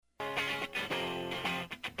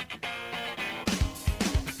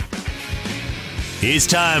It's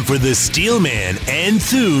time for the Steelman and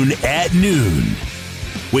Thune at noon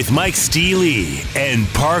with Mike Steely and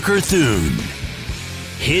Parker Thune.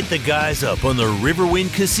 Hit the guys up on the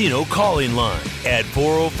Riverwind Casino calling line at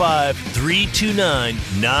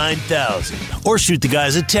 405-329-9000 or shoot the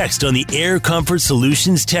guys a text on the Air Comfort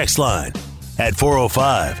Solutions text line at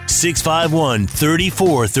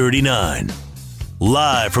 405-651-3439.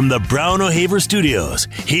 Live from the Brown O'Haver Studios,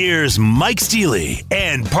 here's Mike Steely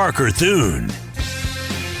and Parker Thune.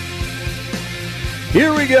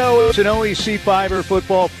 Here we go. It's an OEC Fiber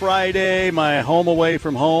Football Friday. My home away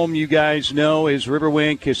from home, you guys know, is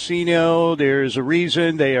Riverwind Casino. There's a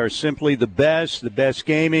reason. They are simply the best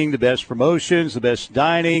gaming, the best promotions, the best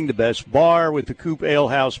dining, the best bar with the Coop Ale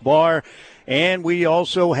House Bar. And we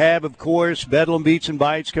also have, of course, Bedlam Beats and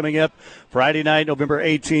Bites coming up Friday night, November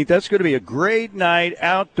 18th. That's going to be a great night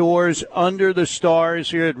outdoors under the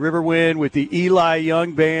stars here at Riverwind with the Eli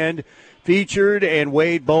Young Band featured and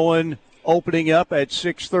Wade Bowen opening up at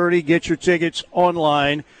 6:30. Get your tickets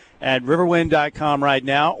online at riverwind.com right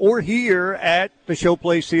now or here at the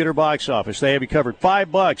Showplace Theater box office. They have you covered.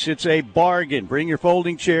 $5. It's a bargain. Bring your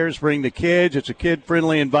folding chairs. Bring the kids. It's a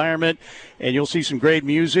kid-friendly environment, and you'll see some great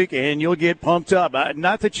music, and you'll get pumped up.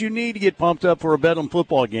 Not that you need to get pumped up for a Bedlam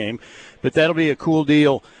football game, but that'll be a cool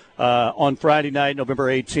deal on Friday night, November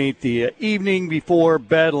 18th, the evening before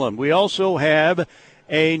Bedlam. We also have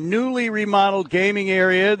a newly remodeled gaming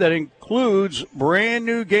area that includes brand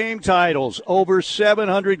new game titles, over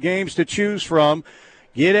 700 games to choose from.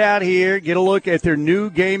 Get out here, get a look at their new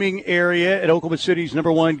gaming area at Oklahoma City's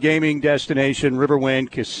 #1 gaming destination,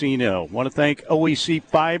 Riverwind Casino. Want to thank OEC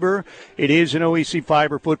Fiber. It is an OEC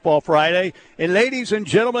Fiber Football Friday. And ladies and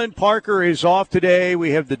gentlemen, Parker is off today.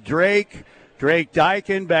 We have the Drake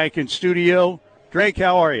Dykin back in studio. Drake,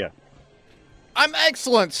 how are you? I'm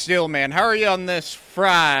excellent, Steelman. How are you on this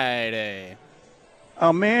Friday?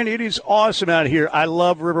 Oh, man, it is awesome out here. I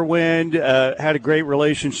love Riverwind. Had a great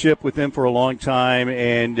relationship with them for a long time.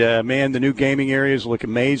 And, man, the new gaming areas look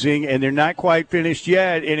amazing. And they're not quite finished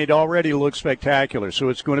yet, and it already looks spectacular. So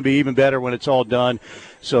it's going to be even better when it's all done.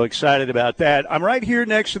 So excited about that. I'm right here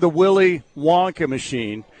next to the Willy Wonka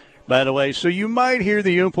machine, by the way. So you might hear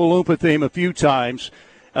the Oompa Loompa theme a few times.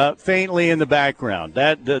 Faintly in the background.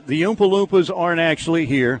 That the Oompa Loompas aren't actually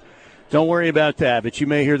here. Don't worry about that, but you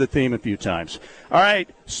may hear the theme a few times. All right,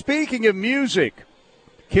 speaking of music,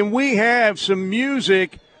 can we have some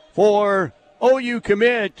music for OU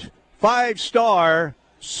commit 5-star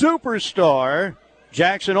superstar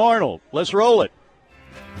Jackson Arnold? Let's roll it.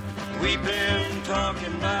 We've been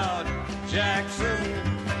talking about Jackson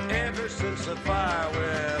ever since the fire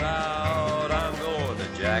went out. I'm going to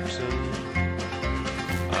Jackson.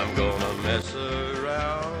 I'm gonna mess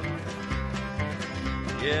around.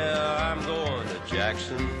 Yeah, I'm going to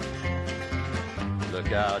Jackson.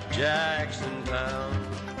 Look out, Jackson Town.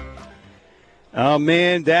 Oh,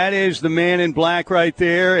 man, that is the Man in Black right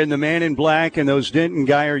there. And the Man in Black in those Denton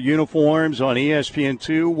Geyer uniforms on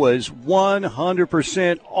ESPN2 was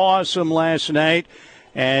 100% awesome last night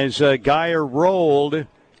as Geyer rolled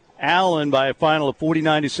Allen by a final of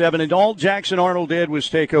 49-7. And all Jackson Arnold did was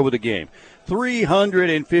take over the game.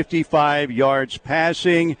 355 yards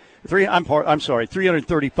passing.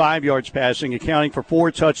 335 yards passing, accounting for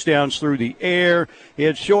 4 touchdowns through the air. He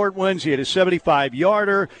had short ones. He had a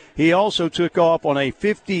 75-yarder. He also took off on a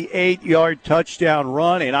 58-yard touchdown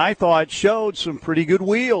run, and I thought showed some pretty good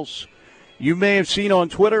wheels. You may have seen on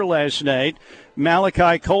Twitter last night,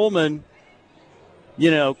 Malachi Coleman,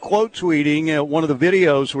 quote tweeting one of the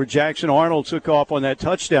videos where Jackson Arnold took off on that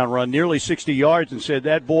touchdown run, nearly 60 yards, and said,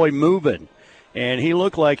 "That boy moving." And he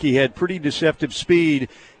looked like he had pretty deceptive speed.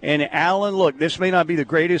 And Allen, look, this may not be the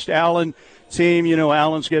greatest Allen team.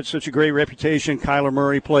 Allen's got such a great reputation. Kyler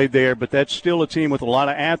Murray played there, but that's still a team with a lot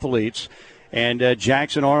of athletes. And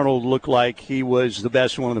Jackson Arnold looked like he was the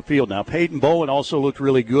best one on the field. Now, Peyton Bowen also looked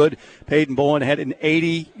really good. Peyton Bowen had a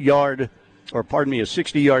 60-yard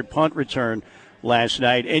punt return last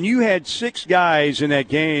night. And you had 6 guys in that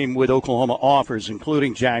game with Oklahoma offers,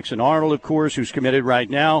 including Jackson Arnold, of course, who's committed right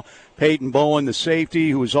now. Peyton Bowen, the safety,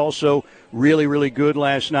 who was also really, really good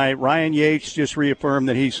last night. Ryan Yates just reaffirmed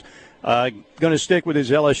that he's going to stick with his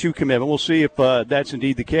LSU commitment. We'll see if that's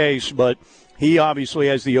indeed the case, but he obviously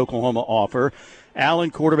has the Oklahoma offer. Allen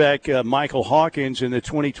quarterback Michael Hawkins in the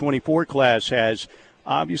 2024 class has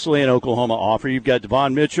obviously an Oklahoma offer. You've got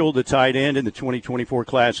Devon Mitchell, the tight end, in the 2024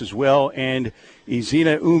 class as well, and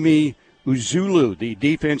Izina Uzulu, the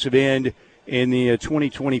defensive end, in the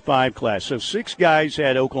 2025 class. So 6 guys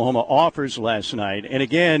had Oklahoma offers last night. And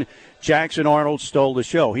again, Jackson Arnold stole the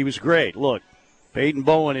show. He was great. Look, Peyton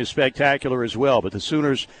Bowen is spectacular as well, but the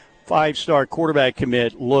Sooners five-star quarterback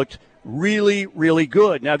commit, looked really, really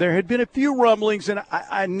good. Now, there had been a few rumblings, and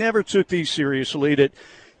I never took these seriously, that,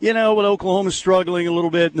 with Oklahoma struggling a little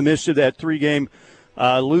bit in the midst of that three-game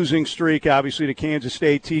losing streak, obviously, to Kansas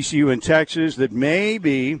State, TCU, and Texas, that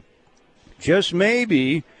maybe, just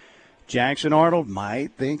maybe, Jackson Arnold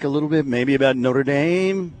might think a little bit maybe about Notre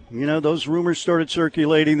Dame. Those rumors started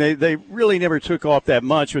circulating. They really never took off that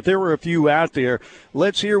much, but there were a few out there.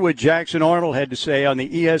 Let's hear what Jackson Arnold had to say on the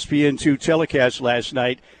ESPN2 telecast last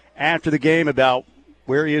night after the game about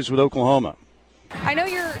where he is with Oklahoma. I know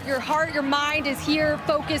your heart, your mind is here,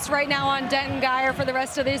 focused right now on Denton Guyer for the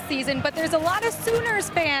rest of this season, but there's a lot of Sooners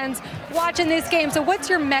fans watching this game. So what's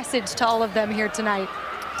your message to all of them here tonight?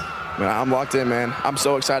 Man, I'm locked in, man. I'm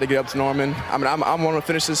so excited to get up to Norman. I want to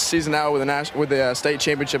finish this season out with the state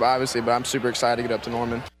championship, obviously, but I'm super excited to get up to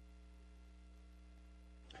Norman.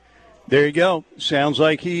 There you go. Sounds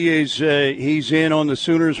like he's in on the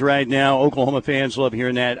Sooners right now. Oklahoma fans love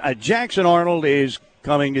hearing that. Jackson Arnold is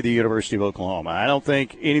coming to the University of Oklahoma. I don't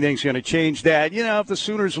think anything's going to change that. If the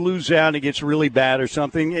Sooners lose out and it gets really bad or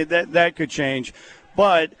something, that could change.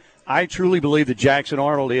 But I truly believe that Jackson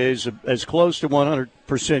Arnold is as close to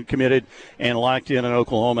 100% committed and locked in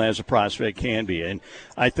Oklahoma as a prospect can be. And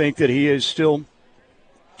I think that he is still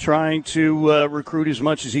trying to recruit as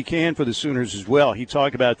much as he can for the Sooners as well. He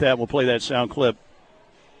talked about that. We'll play that sound clip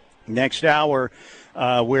next hour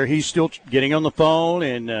where he's still getting on the phone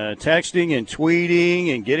and texting and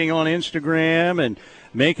tweeting and getting on Instagram and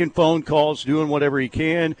making phone calls, doing whatever he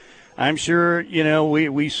can. I'm sure,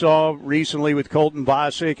 we saw recently with Colton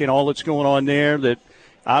Vasek and all that's going on there that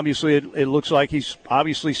obviously it looks like he's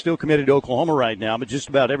obviously still committed to Oklahoma right now, but just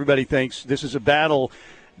about everybody thinks this is a battle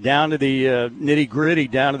down to the nitty-gritty,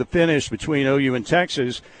 down to the finish between OU and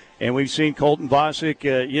Texas. And we've seen Colton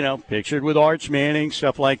Vasek, pictured with Arch Manning,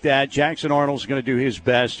 stuff like that. Jackson Arnold's going to do his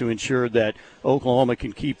best to ensure that Oklahoma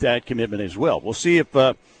can keep that commitment as well. We'll see if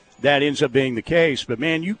that ends up being the case. But,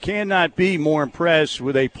 man, you cannot be more impressed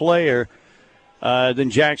with a player than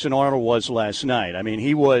Jackson Arnold was last night. I mean,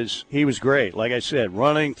 he was great. Like I said,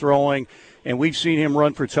 running, throwing, and we've seen him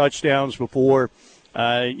run for touchdowns before.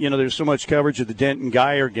 There's so much coverage of the Denton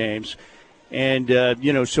Guyer games. And,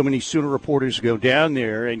 so many Sooner reporters go down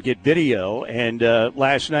there and get video. And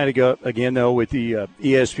last night, again, though, with the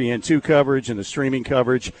ESPN2 coverage and the streaming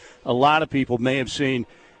coverage, a lot of people may have seen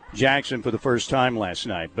Jackson for the first time last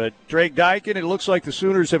night. But Drake Dykin, it looks like the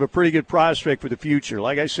Sooners have a pretty good prospect for the future.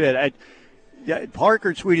 Like I said,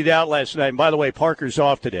 Parker tweeted out last night, and by the way, Parker's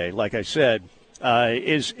off today, like I said.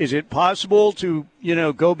 Is it possible to,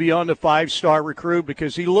 go beyond a five-star recruit?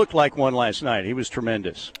 Because he looked like one last night. He was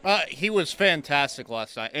tremendous. He was fantastic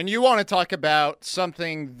last night. And you want to talk about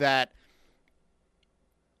something that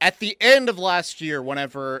at the end of last year,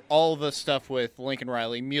 whenever all the stuff with Lincoln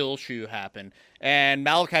Riley, Muleshoe happened, and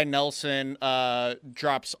Malachi Nelson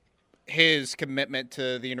drops his commitment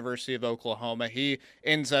to the University of Oklahoma. He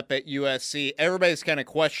ends up at USC. Everybody's kind of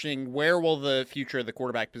questioning where will the future of the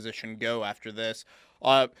quarterback position go after this.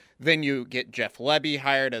 Then you get Jeff Lebby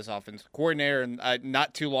hired as offensive coordinator, and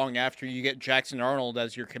not too long after you get Jackson Arnold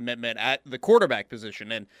as your commitment at the quarterback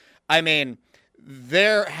position. And, I mean,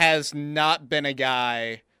 there has not been a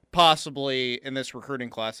guy possibly in this recruiting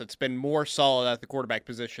class that's been more solid at the quarterback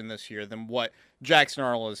position this year than what Jackson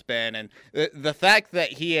Arnold has been. And the fact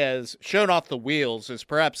that he has shown off the wheels is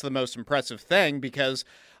perhaps the most impressive thing because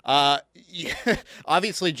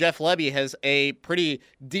obviously Jeff Lebby has a pretty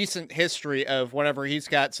decent history of whenever he's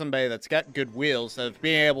got somebody that's got good wheels, of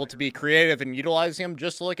being able to be creative and utilizing him.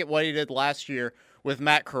 Just look at what he did last year with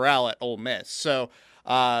Matt Corral at Ole Miss. So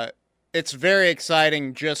it's very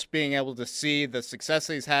exciting just being able to see the success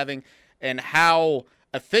that he's having and how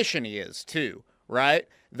efficient he is too, right?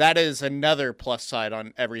 That is another plus side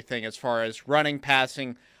on everything as far as running,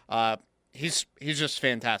 passing. He's just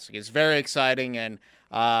fantastic. It's very exciting, and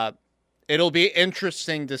it'll be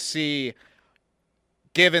interesting to see,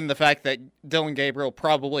 given the fact that Dillon Gabriel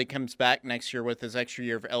probably comes back next year with his extra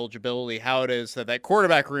year of eligibility, how it is that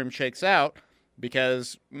quarterback room shakes out.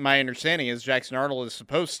 Because my understanding is Jackson Arnold is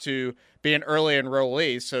supposed to be an early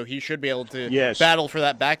enrollee, so he should be able to battle for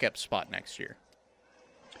that backup spot next year.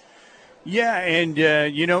 Yeah, and,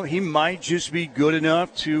 he might just be good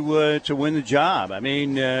enough to win the job. I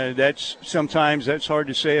mean, that's hard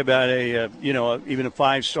to say about even a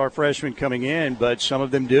five-star freshman coming in, but some of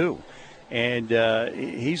them do. And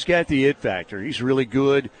he's got the it factor. He's really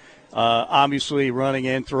good. Obviously running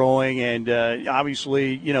and throwing, and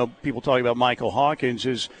obviously, people talk about Michael Hawkins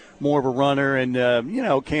is more of a runner and,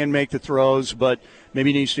 can make the throws, but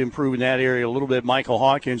maybe needs to improve in that area a little bit. Michael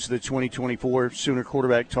Hawkins, the 2024 Sooner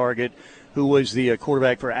quarterback target, who was the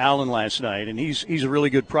quarterback for Allen last night, and he's a really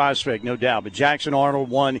good prospect, no doubt. But Jackson Arnold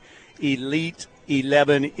won Elite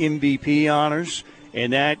 11 MVP honors,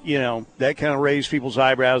 and that kind of raised people's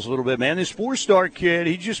eyebrows a little bit. Man, this 4-star kid,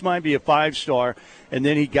 he just might be a 5-star, and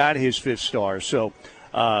then he got his 5th star. So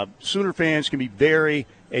Sooner fans can be very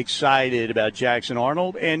excited about Jackson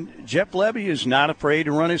Arnold, and Jeff Lebby is not afraid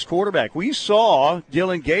to run his quarterback. We saw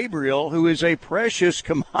Dillon Gabriel, who is a precious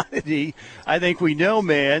commodity. I think we know,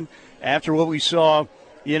 man, after what we saw,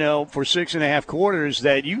 for 6.5 quarters,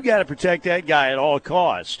 that you got to protect that guy at all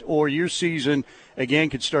costs, or your season again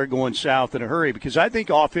could start going south in a hurry. Because I think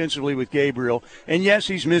offensively with Gabriel, and yes,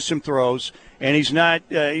 he's missed some throws, and he's not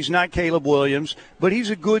Caleb Williams, but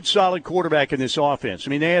he's a good, solid quarterback in this offense.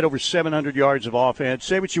 I mean, they had over 700 yards of offense.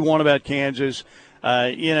 Say what you want about Kansas,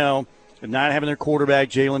 not having their quarterback,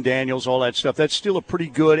 Jalen Daniels, all that stuff. That's still a pretty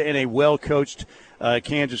good and a well-coached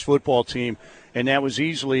Kansas football team. And that was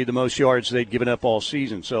easily the most yards they'd given up all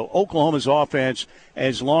season. So Oklahoma's offense,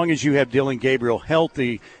 as long as you have Dillon Gabriel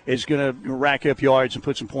healthy, is going to rack up yards and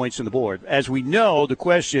put some points on the board. As we know, the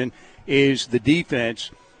question is the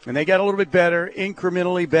defense. And they got a little bit better,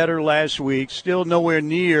 incrementally better last week. Still nowhere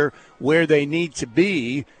near where they need to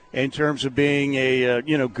be in terms of being a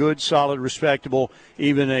good, solid, respectable,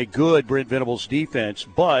 even a good Brent Venables defense.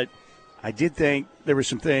 But I did think there were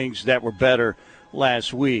some things that were better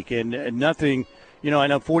last week, and nothing. I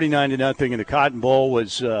know 49-0 in the Cotton Bowl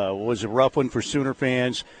was a rough one for Sooner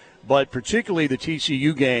fans, but particularly the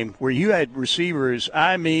TCU game where you had receivers.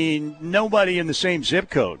 I mean, nobody in the same zip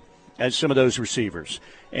code as some of those receivers,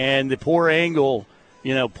 and the poor angles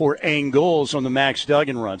on the Max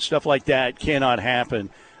Duggan run, stuff like that cannot happen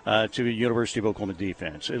to the University of Oklahoma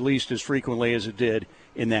defense, at least as frequently as it did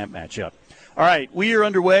in that matchup. All right, we are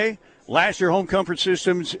underway. Lasher Home Comfort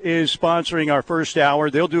Systems is sponsoring our first hour.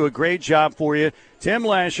 They'll do a great job for you. Tim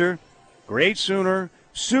Lasher, great Sooner,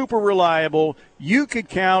 super reliable. You could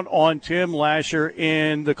count on Tim Lasher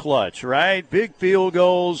in the clutch, right? Big field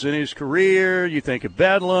goals in his career. You think of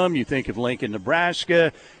Bedlam. You think of Lincoln,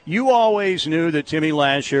 Nebraska. You always knew that Timmy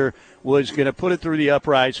Lasher was going to put it through the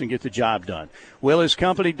uprights and get the job done. Well, his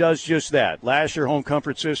company does just that. Lasher Home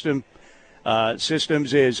Comfort Systems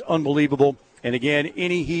is unbelievable. And again,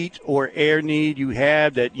 any heat or air need you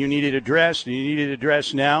have that you need it addressed, and you need it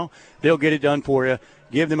addressed now, they'll get it done for you.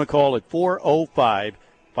 Give them a call at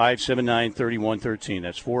 405-579-3113.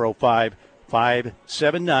 That's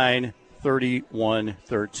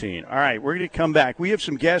 405-579-3113. All right, we're going to come back. We have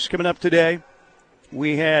some guests coming up today.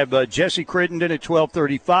 We have Jesse Crittenden at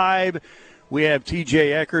 12:35. We have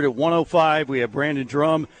TJ Eckert at 1:05. We have Brandon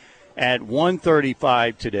Drum at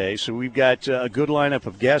 1:35 today. So we've got a good lineup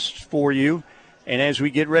of guests for you. And as we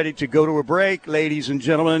get ready to go to a break, ladies and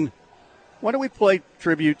gentlemen, why don't we pay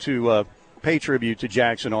tribute to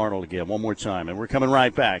Jackson Arnold again one more time? And we're coming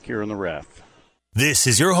right back here on The Ref. This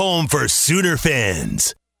is your home for Sooner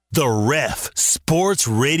fans. The Ref Sports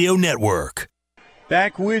Radio Network.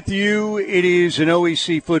 Back with you. It is an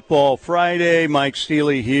OEC Football Friday. Mike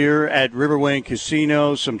Steely here at Riverwind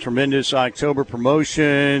Casino. Some tremendous October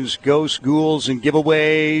promotions, ghost ghouls, and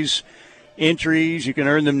giveaways. Entries, you can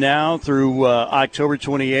earn them now through October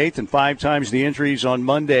 28th, and 5 times the entries on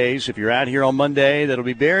Mondays. If you're out here on Monday, that'll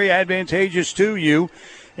be very advantageous to you.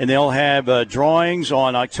 And they'll have drawings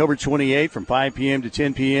on October 28th from 5 p.m. to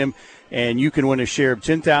 10 p.m., and you can win a share of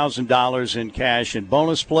 $10,000 in cash and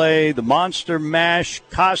bonus play. The Monster Mash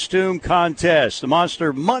Costume Contest, the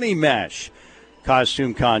Monster Money Mash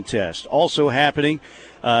Costume Contest, also happening.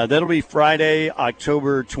 That'll be Friday,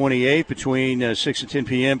 October 28th, between 6 and 10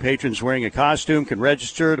 p.m. Patrons wearing a costume can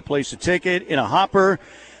register to place a ticket in a hopper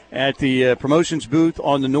at the promotions booth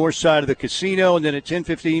on the north side of the casino. And then at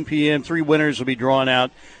 10:15 p.m., 3 winners will be drawn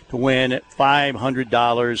out to win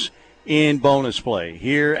 $500 in bonus play.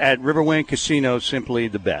 Here at Riverwind Casino, simply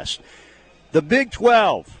the best. The Big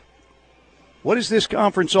 12. What is this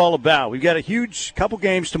conference all about? We've got a huge couple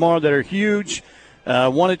games tomorrow that are huge.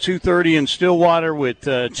 One at 2:30 in Stillwater with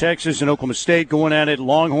Texas and Oklahoma State going at it.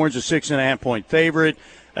 Longhorns a 6.5-point favorite.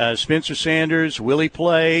 Spencer Sanders, will he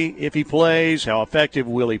play? If he plays, how effective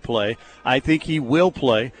will he play? I think he will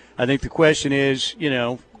play. I think the question is,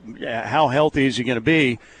 how healthy is he going to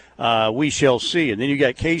be? We shall see. And then you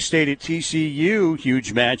got K-State at TCU,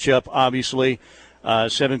 huge matchup, obviously,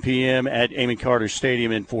 7 p.m. at Amon Carter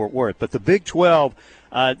Stadium in Fort Worth. But the Big 12,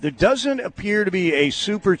 there doesn't appear to be a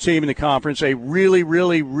super team in the conference, a really,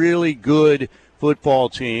 really, really good football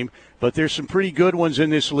team. But there's some pretty good ones in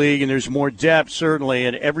this league, and there's more depth, certainly.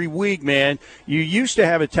 And every week, man, you used to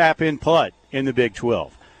have a tap-in putt in the Big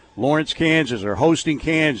 12. Lawrence, Kansas, are hosting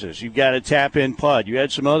Kansas. You've got a tap-in putt. You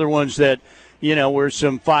had some other ones that, were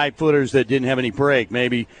some 5-footers that didn't have any break,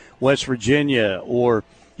 maybe West Virginia or,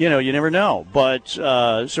 you never know. But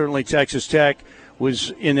certainly Texas Tech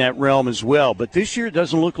was in that realm as well. But this year it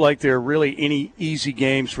doesn't look like there are really any easy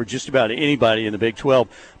games for just about anybody in the Big 12.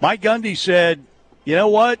 Mike Gundy said, you know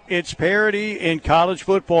what? It's parity in college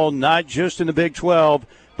football, not just in the Big 12,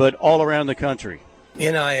 but all around the country.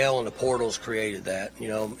 NIL and the portals created that,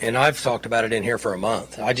 and I've talked about it in here for a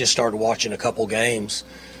month. I just started watching a couple games,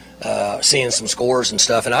 seeing some scores and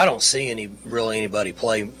stuff, and I don't see anybody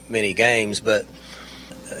play many games, but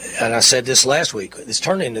and I said this last week, it's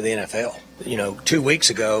turned into the NFL. 2 weeks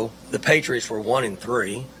ago, the Patriots were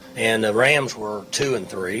 1-3, and the Rams were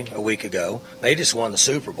 2-3 a week ago. They just won the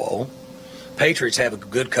Super Bowl. Patriots have a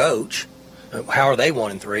good coach. How are they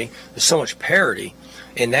 1-3? There's so much parity,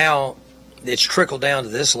 and now it's trickled down to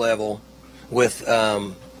this level with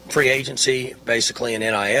free agency, basically, and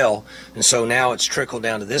NIL, and so now it's trickled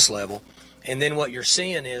down to this level. And then what you're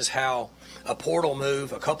seeing is how a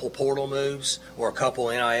couple portal moves, or a couple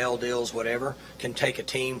NIL deals, whatever, can take a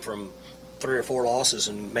team from 3 or 4 losses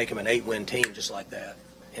and make them an 8-win team just like that.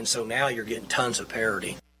 And so now you're getting tons of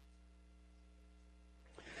parity.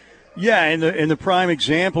 Yeah, and the prime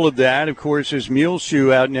example of that, of course, is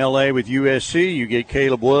Muleshoe out in L.A. with USC. You get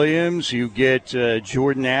Caleb Williams, you get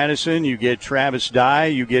Jordan Addison, you get Travis Dye,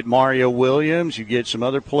 you get Mario Williams, you get some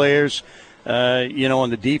other players, on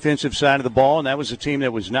the defensive side of the ball, and that was a team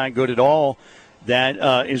that was not good at all.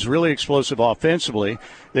 That is really explosive offensively.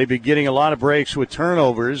 They've been getting a lot of breaks with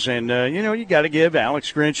turnovers, and, you got to give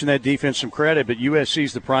Alex Grinch and that defense some credit, but USC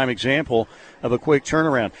is the prime example of a quick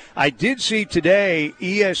turnaround. I did see today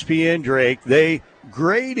ESPN, Drake, they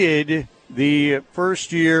graded the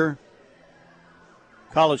first-year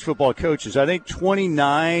college football coaches. I think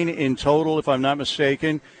 29 in total, if I'm not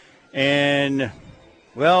mistaken. And,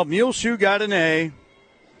 well, Muleshoe got an A.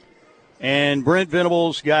 And Brent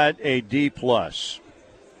Venables got a D+.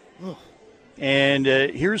 And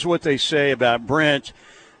here's what they say about Brent.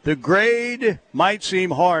 The grade might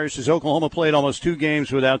seem harsh as Oklahoma played almost 2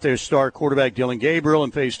 games without their star quarterback Dillon Gabriel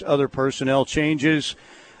and faced other personnel changes.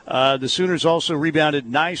 The Sooners also rebounded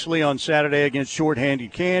nicely on Saturday against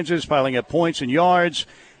shorthanded Kansas, piling up points and yards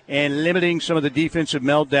and limiting some of the defensive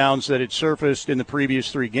meltdowns that had surfaced in the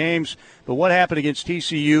previous 3 games. But what happened against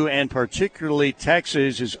TCU and particularly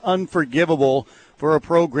Texas is unforgivable for a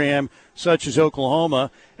program such as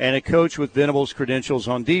Oklahoma and a coach with Venables' credentials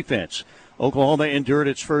on defense. Oklahoma endured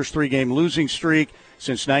its first 3-game losing streak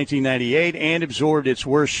since 1998 and absorbed its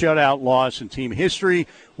worst shutout loss in team history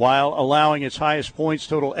while allowing its highest points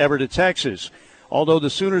total ever to Texas. Although the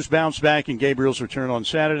Sooners bounced back in Gabriel's return on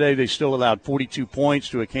Saturday, they still allowed 42 points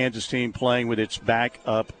to a Kansas team playing with its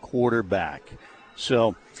backup quarterback.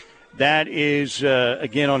 So that is,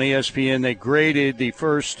 again, on ESPN. They graded the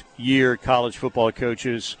first-year college football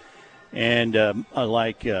coaches. And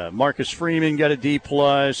Marcus Freeman got a D+.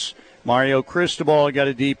 Mario Cristobal got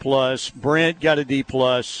a D+. Brent got a D+.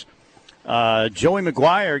 Joey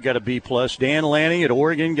McGuire got a B+. Dan Lanning at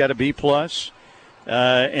Oregon got a B+.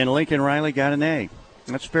 And Lincoln Riley got an A.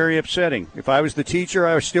 That's very upsetting. If I was the teacher,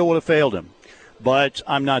 I still would have failed him. But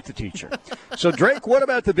I'm not the teacher. So, Drake, what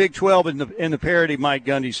about the Big 12 and the parity Mike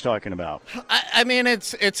Gundy's talking about? I mean,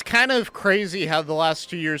 it's kind of crazy how the last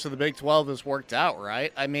 2 years of the Big 12 has worked out,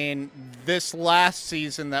 right? I mean, this last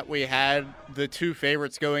season that we had, the 2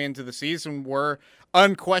 favorites going into the season were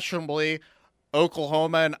unquestionably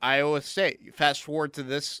Oklahoma and Iowa State. Fast forward to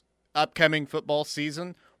this upcoming football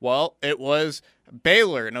season, well, it was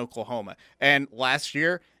Baylor and Oklahoma. And last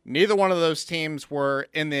year, neither one of those teams were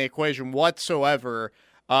in the equation whatsoever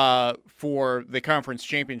for the conference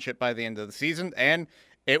championship by the end of the season. And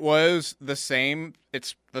it was the same.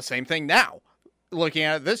 It's the same thing now, looking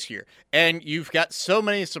at it this year. And you've got so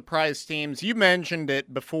many surprise teams. You mentioned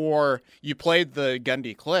it before you played the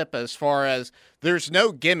Gundy clip as far as there's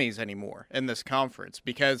no gimmies anymore in this conference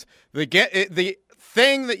because the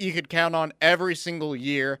thing that you could count on every single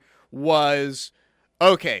year was,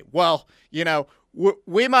 okay, well,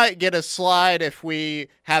 we might get a slide if we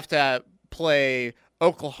have to play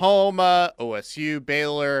Oklahoma, OSU,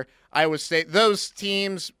 Baylor, Iowa State, those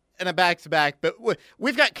teams in a back-to-back. But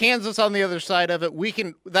we've got Kansas on the other side of it.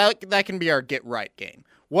 That can be our get-right game.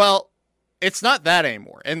 Well, it's not that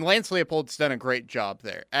anymore. And Lance Leopold's done a great job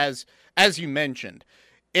there. As you mentioned,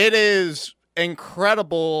 it is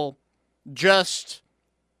incredible just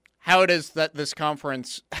how it is that this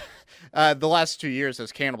conference the last 2 years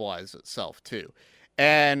has cannibalized itself too.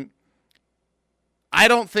 And I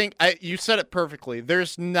don't think you said it perfectly.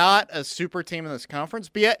 There's not a super team in this conference,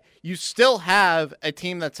 but yet you still have a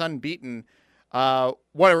team that's unbeaten.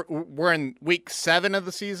 We're in week 7 of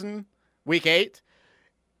the season. Week 8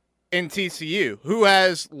 in TCU, who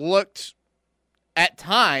has looked at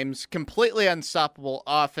times completely unstoppable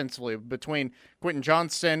offensively between Quentin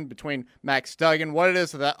Johnston, between Max Duggan. What it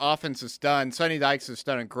is that offense has done, Sonny Dykes has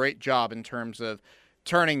done a great job in terms of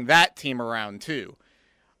turning that team around too.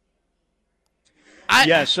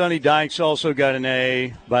 Sonny Dykes also got an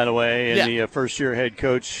A, by the way, in the first-year head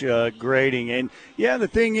coach grading. And, the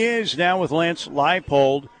thing is, now with Lance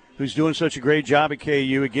Leipold, who's doing such a great job at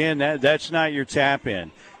KU, again, that's not your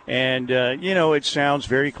tap-in. And, it sounds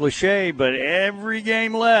very cliche, but every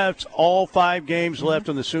game left, all 5 games left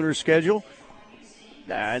on the Sooners' schedule,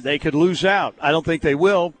 they could lose out. I don't think they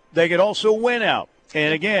will. They could also win out.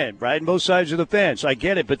 And, again, riding both sides of the fence. I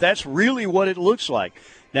get it, but that's really what it looks like.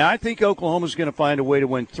 Now, I think Oklahoma's going to find a way to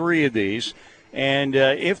win 3 of these. And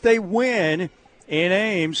if they win in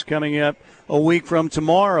Ames coming up a week from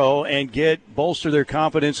tomorrow and bolster their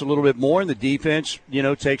confidence a little bit more, and the defense,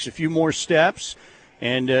 takes a few more steps,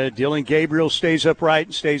 and Dylan Gabriel stays upright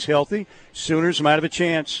and stays healthy, Sooners might have a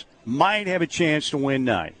chance to win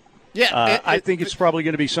 9. I think it's probably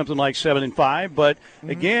going to be something like 7-5. But,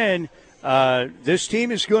 again, this team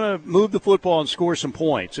is going to move the football and score some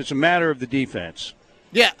points. It's a matter of the defense.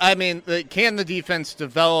 Yeah, I mean, can the defense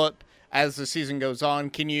develop as the season goes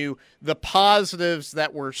on? The positives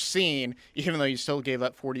that we're seeing, even though you still gave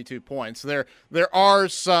up 42 points, there are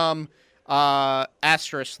some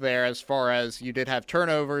asterisks there as far as you did have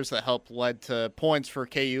turnovers that led to points for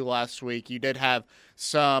KU last week. You did have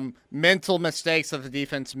some mental mistakes that the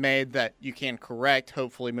defense made that you can correct,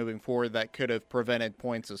 hopefully moving forward, that could have prevented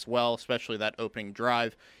points as well, especially that opening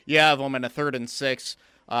drive. You have them in a 3rd and 6.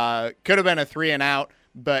 Could have been a 3 and out,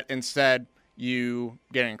 but instead you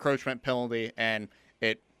get an encroachment penalty and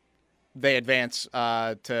they advance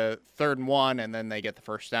to 3rd and 1, and then they get the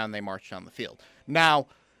first down. They march down the field. Now,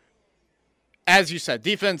 as you said,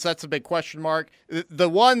 defense, that's a big question mark. The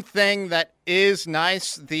one thing that is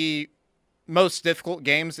nice, the most difficult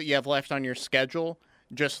games that you have left on your schedule,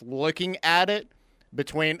 just looking at it,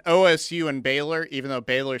 between OSU and Baylor, even though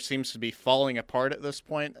Baylor seems to be falling apart at this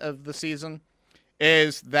point of the season,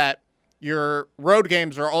 is that your road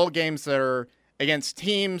games are all games that are against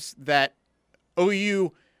teams that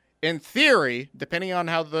OU, in theory, depending on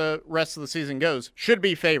how the rest of the season goes, should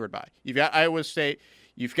be favored by. You've got Iowa State,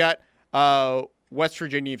 you've got West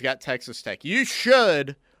Virginia, you've got Texas Tech. You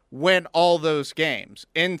should win all those games,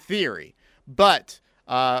 in theory. But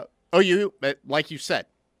OU, like you said,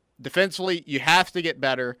 defensively, you have to get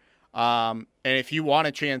better. And if you want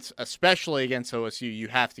a chance, especially against OSU, you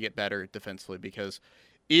have to get better defensively, because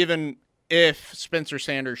even if Spencer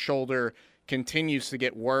Sanders' shoulder continues to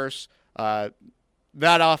get worse, that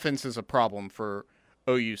offense is a problem for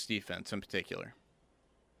OU's defense in particular.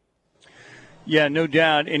 Yeah, no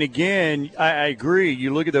doubt. And again, I agree.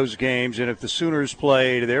 You look at those games, and if the Sooners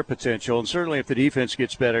play to their potential, and certainly if the defense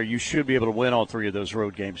gets better, you should be able to win all 3 of those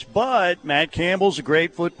road games. But Matt Campbell's a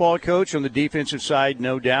great football coach on the defensive side,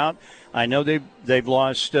 no doubt. I know they've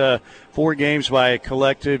lost 4 games by a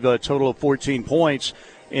collective total of 14 points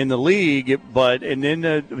in the league, and then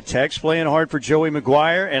the Tech's playing hard for Joey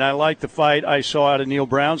McGuire, and I like the fight I saw out of Neil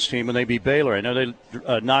Brown's team when they beat Baylor. I know they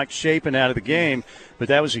knocked Chapin out of the game, but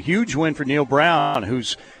that was a huge win for Neil Brown,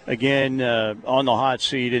 who's, again, on the hot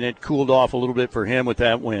seat, and it cooled off a little bit for him with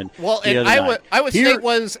that win. Well, and Iowa State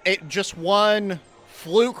was just one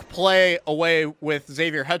fluke play away with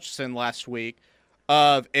Xavier Hutchinson last week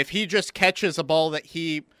of if he just catches a ball that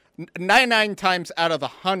he 99 times out of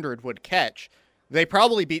 100 would catch, they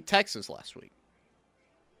probably beat Texas last week.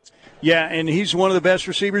 Yeah, and he's one of the best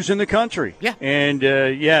receivers in the country. Yeah. And,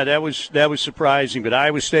 that was surprising. But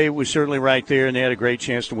Iowa State was certainly right there, and they had a great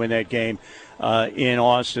chance to win that game in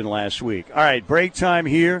Austin last week. All right, break time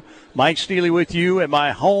here. Mike Steely with you at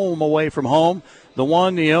my home away from home. The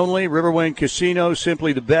one, the only, Riverwind Casino,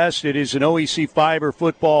 simply the best. It is an OEC Fiber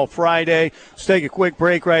Football Friday. Let's take a quick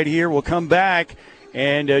break right here. We'll come back,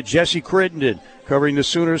 and Jesse Crittenden, covering the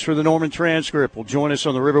Sooners for the Norman Transcript, will join us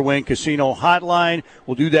on the Riverwind Casino hotline.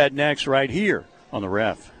 We'll do that next right here on the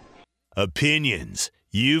Ref. Opinions.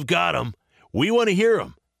 You've got them. We want to hear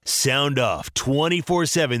them. Sound off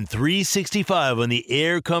 24/7, 365 on the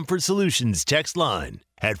Air Comfort Solutions text line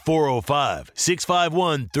at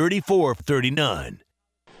 405-651-3439.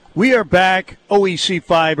 We are back. OEC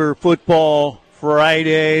Fiber Football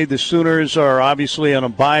Friday. The Sooners are obviously on a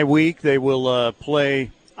bye week. They will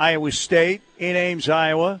play Iowa State in Ames,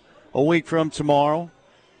 Iowa, a week from tomorrow.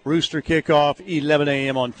 Rooster kickoff, 11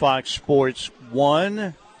 a.m. on Fox Sports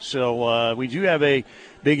 1. So we do have a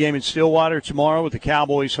big game in Stillwater tomorrow with the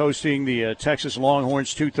Cowboys hosting the Texas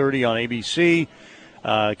Longhorns, 2:30 on ABC.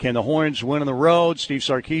 Can the Horns win on the road? Steve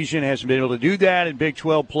Sarkisian hasn't been able to do that in Big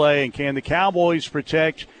 12 play. And can the Cowboys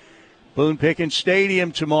protect Boone Pickens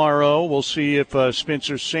Stadium tomorrow? We'll see if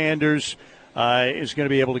Spencer Sanders is going to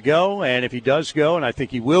be able to go. And if he does go, and I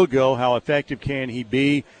think he will go, how effective can he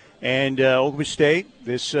be? And Oklahoma State,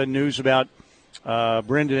 this news about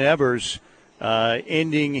Brendan Evers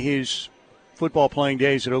ending his football playing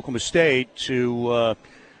days at Oklahoma State to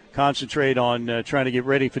concentrate on trying to get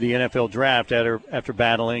ready for the NFL draft after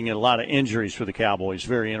battling a lot of injuries for the Cowboys.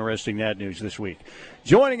 Very interesting, that news this week.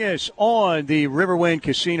 Joining us on the Riverwind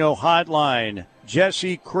Casino Hotline,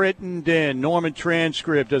 Jesse Crittenden. Norman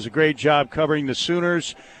Transcript does a great job covering the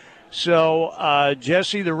Sooners. So,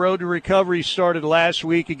 Jesse, the road to recovery started last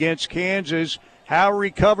week against Kansas. How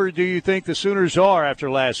recovered do you think the Sooners are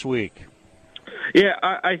after last week? Yeah,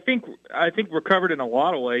 I think recovered in a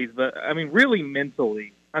lot of ways, but I mean, really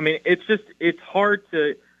mentally. I mean, it's hard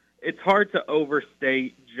to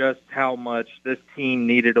overstate just how much this team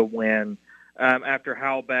needed a win after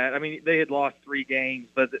how bad. I mean, they had lost 3 games,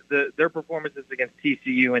 but their performances against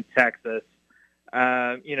TCU and Texas,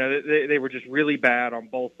 they were just really bad on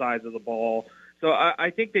both sides of the ball. So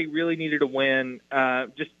I think they really needed a win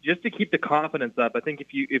just to keep the confidence up. I think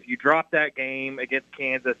if you drop that game against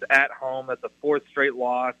Kansas at home, that's a 4th straight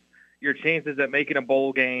loss. Your chances at making a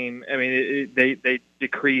bowl game, I mean, they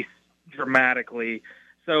decrease dramatically.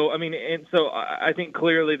 So I mean, and so I think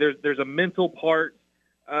clearly there's a mental part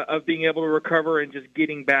of being able to recover and just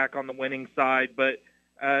getting back on the winning side. But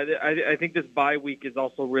I think this bye week is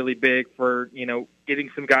also really big for getting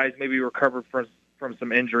some guys maybe recovered from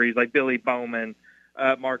some injuries like Billy Bowman,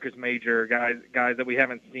 Marcus Major, guys that we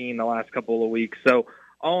haven't seen the last couple of weeks. So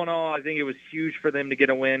all in all, I think it was huge for them to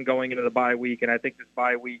get a win going into the bye week, and I think this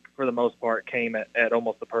bye week, for the most part, came at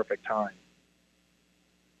almost the perfect time.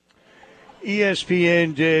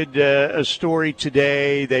 ESPN did a story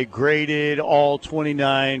today. They graded all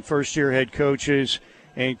 29 first-year head coaches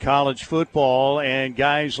in college football, and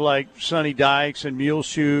guys like Sonny Dykes and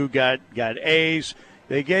Muleshoe got A's.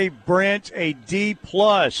 They gave Brent a D+.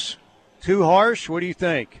 Too harsh? What do you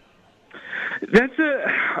think?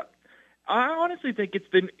 I honestly think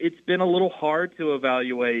it's been a little hard to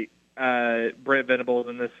evaluate Brent Venables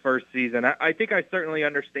in this first season. I think I certainly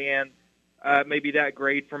understand maybe that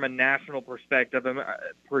grade from a national perspective.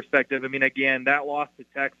 I mean, again, that loss to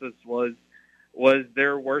Texas was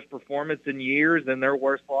their worst performance in years and their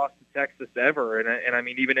worst loss to Texas ever. And I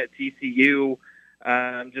mean, even at TCU,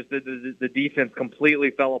 just the defense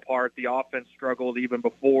completely fell apart. The offense struggled even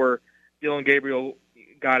before Dillon Gabriel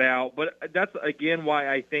got out. But that's, again,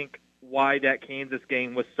 why that Kansas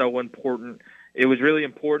game was so important. It was really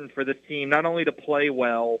important for this team not only to play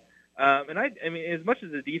well, and I mean, as much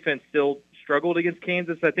as the defense still struggled against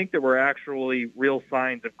Kansas, I think there were actually real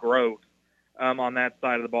signs of growth on that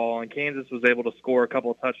side of the ball, and Kansas was able to score a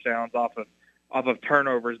couple of touchdowns off of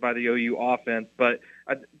turnovers by the OU offense. But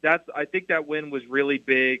I think that win was really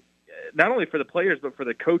big, not only for the players but for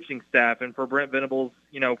the coaching staff and for Brent Venables.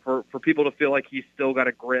 For people to feel like he's still got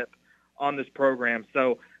a grip on this program.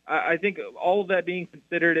 So I think all of that being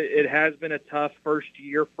considered, it has been a tough first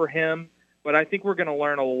year for him. But I think we're going to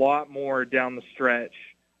learn a lot more down the stretch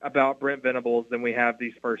about Brent Venables than we have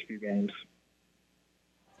these first few games.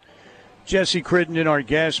 Jesse Crittenden, our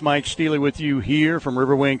guest. Mike Steely with you here from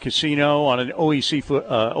Riverwind Casino on an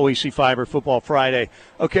OEC Fiber Football Friday.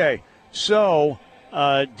 Okay, so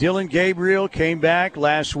Dillon Gabriel came back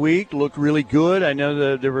last week, looked really good. I know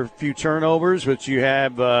that there were a few turnovers, but you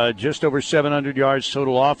have just over 700 yards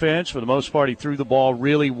total offense. For the most part, he threw the ball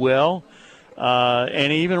really well,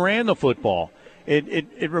 and he even ran the football.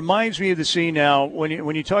 It reminds me of the scene now.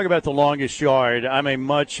 When you talk about the longest yard, I'm a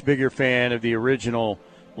much bigger fan of the original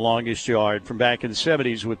longest yard from back in the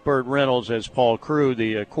 70s with Burt Reynolds as Paul Crewe,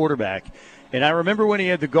 the quarterback. And I remember when he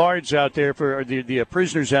had the guards out there for the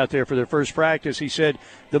prisoners out there for their first practice, he said,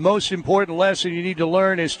 the most important lesson you need to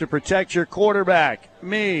learn is to protect your quarterback,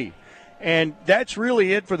 me. And that's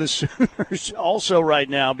really it for the Sooners also right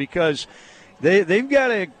now, because they've got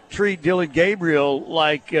to treat Dillon Gabriel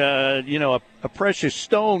like, a precious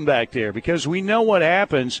stone back there, because we know what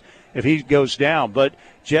happens if he goes down. But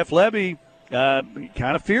Jeff Levy, kind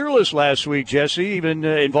of fearless last week, Jesse, even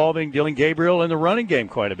involving Dillon Gabriel in the running game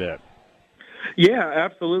quite a bit. Yeah,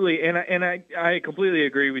 absolutely, and I completely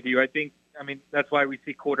agree with you. I mean that's why we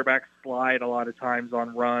see quarterbacks slide a lot of times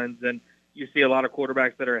on runs, and you see a lot of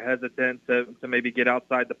quarterbacks that are hesitant to maybe get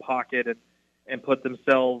outside the pocket and put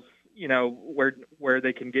themselves, where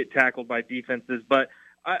they can get tackled by defenses. But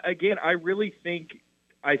I really think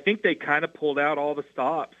they kind of pulled out all the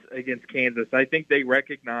stops against Kansas. I think they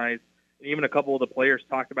recognized even a couple of the players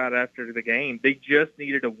talked about it after the game. They just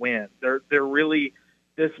needed a win. They're really,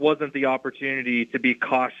 this wasn't the opportunity to be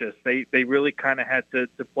cautious. They really kind of had to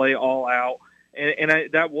play all out. And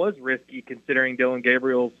that was risky considering Dillon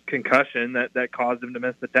Gabriel's concussion that caused him to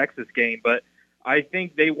miss the Texas game. But I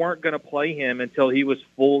think they weren't going to play him until he was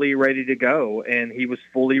fully ready to go, and he was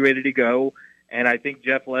fully ready to go. And I think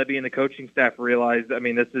Jeff Lebby and the coaching staff realized, I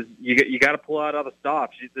mean, this is you got to pull out all the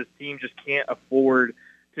stops. This team just can't afford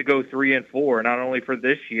to go 3-4, not only for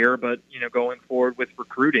this year, but going forward with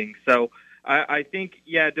recruiting. So I think,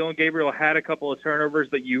 Dillon Gabriel had a couple of turnovers,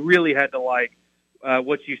 but you really had to like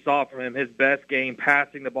what you saw from him. His best game,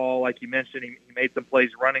 passing the ball, like you mentioned, he made some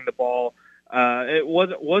plays running the ball. It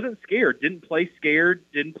wasn't scared, didn't play scared,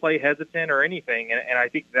 didn't play hesitant or anything. And I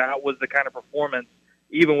think that was the kind of performance,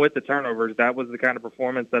 even with the turnovers, that was the kind of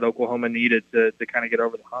performance that Oklahoma needed to kind of get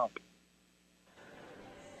over the hump.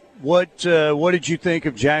 What did you think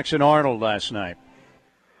of Jackson Arnold last night?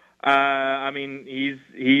 I mean, he's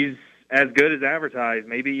as good as advertised,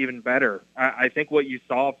 maybe even better. I think what you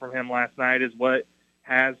saw from him last night is what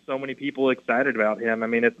has so many people excited about him. I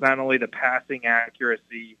mean, it's not only the passing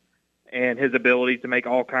accuracy and his ability to make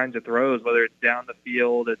all kinds of throws, whether it's down the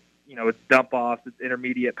field, it's dump offs, it's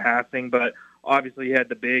intermediate passing, but obviously he had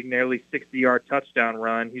the big, nearly 60-yard touchdown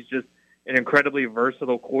run. He's just an incredibly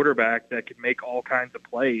versatile quarterback that can make all kinds of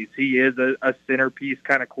plays. He is a centerpiece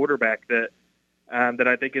kind of quarterback that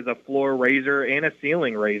I think is a floor raiser and a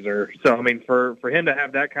ceiling raiser. So, I mean, for him to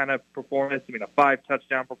have that kind of performance, I mean, a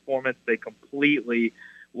 5-touchdown performance, they completely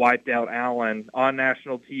wiped out Allen on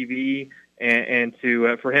national TV, and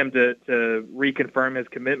for him to reconfirm his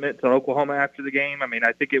commitment to Oklahoma after the game, I mean,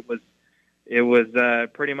 I think it was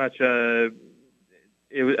pretty much for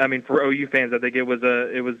OU fans, I think it was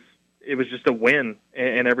just a win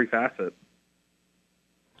in every facet.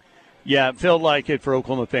 Yeah, it felt like it for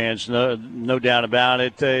Oklahoma fans, no doubt about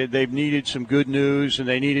it. They've needed some good news, and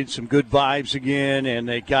they needed some good vibes again, and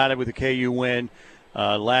they got it with the KU win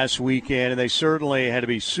last weekend, and they certainly had to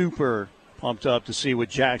be super pumped up to see what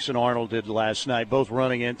Jackson Arnold did last night, both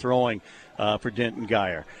running and throwing for Denton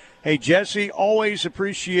Guyer. Hey, Jesse, always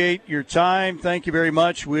appreciate your time. Thank you very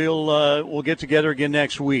much. We'll get together again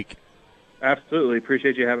next week. Absolutely.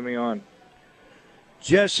 Appreciate you having me on.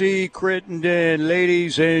 Jesse Crittenden,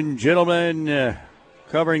 ladies and gentlemen,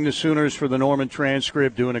 covering the Sooners for the Norman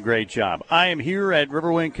Transcript, doing a great job. I am here at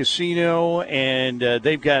Riverwind Casino, and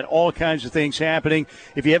they've got all kinds of things happening.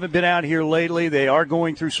 If you haven't been out here lately, they are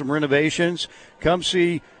going through some renovations. Come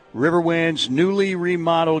see Riverwind's newly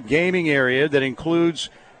remodeled gaming area that includes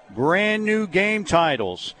brand new game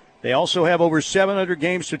titles. They also have over 700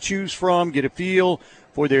 games to choose from. Get a feel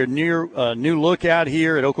for their new look out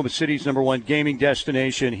here at Oklahoma City's #1 gaming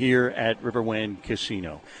destination here at Riverwind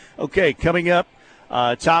Casino. Okay, coming up,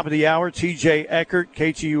 top of the hour, TJ Eckert,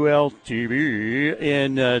 KTUL TV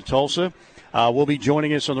in Tulsa, will be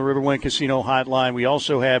joining us on the Riverwind Casino hotline. We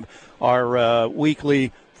also have our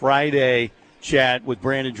weekly Friday chat with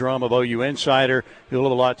Brandon Drum of OU Insider. He'll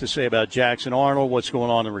have a lot to say about Jackson Arnold, what's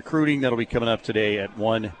going on in recruiting. That'll be coming up today at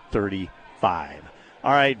 1:35.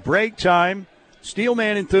 All right, break time.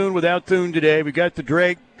 Steelman and Thune without Thune today. We got the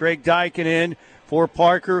Drake Dykin in for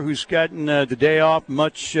Parker, who's gotten the day off,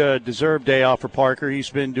 much deserved day off for Parker. He's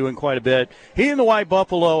been doing quite a bit. He and the White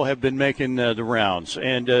Buffalo have been making the rounds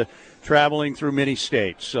and traveling through many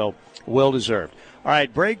states, so well deserved. All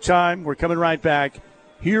right, break time. We're coming right back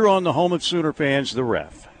here on the home of Sooner fans, The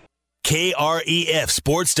Ref.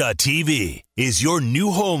 KREFSports.tv is your new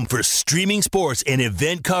home for streaming sports and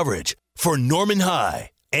event coverage for Norman High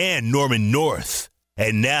and Norman North.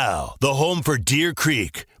 And now, the home for Deer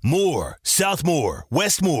Creek, Moore, Southmoore,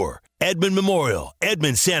 Westmoore, Edmond Memorial,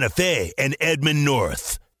 Edmond Santa Fe, and Edmond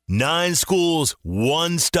North. 9 schools,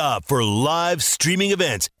 one stop for live streaming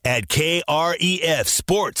events at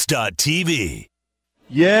KREFSports.tv.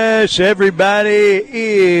 Yes, everybody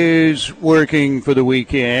is working for the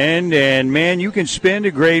weekend, and, man, you can spend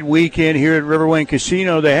a great weekend here at Riverwind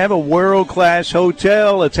Casino. They have a world-class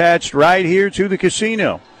hotel attached right here to the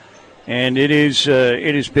casino, and it is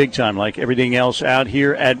big time, like everything else out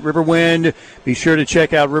here at Riverwind. Be sure to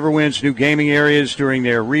check out Riverwind's new gaming areas during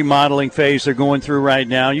their remodeling phase they're going through right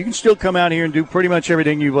now. You can still come out here and do pretty much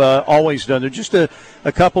everything you've always done. There's just a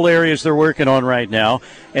couple areas they're working on right now,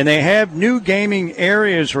 and they have new gaming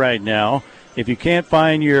areas right now. If you can't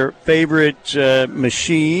find your favorite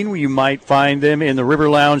machine, you might find them in the River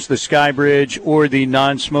Lounge, the Sky Bridge, or the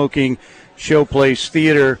non-smoking Showplace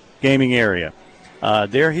Theater gaming area.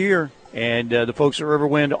 They're here, and the folks at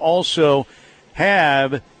Riverwind also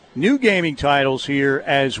have new gaming titles here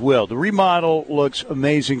as well. The remodel looks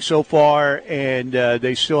amazing so far, and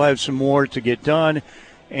they still have some more to get done.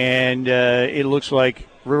 And it looks like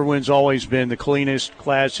Riverwind's always been the cleanest,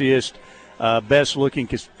 classiest, best-looking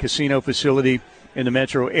casino facility in the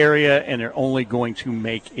metro area, and they're only going to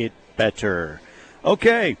make it better.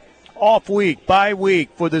 Okay, off week, bye week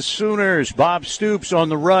for the Sooners. Bob Stoops on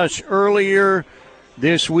the rush earlier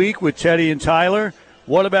this week with Teddy and Tyler.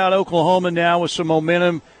 What about Oklahoma now with some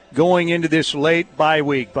momentum going into this late bye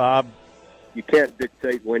week, Bob? You can't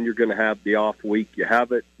dictate when you're going to have the off week. You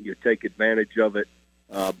have it, you take advantage of it.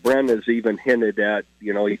 Brent has even hinted at,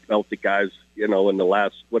 he felt the guys, in the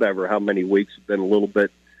last, how many weeks have been a little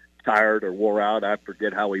bit tired or wore out. I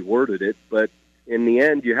forget how he worded it. But in the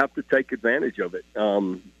end, you have to take advantage of it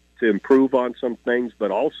to improve on some things,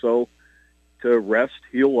 but also to rest,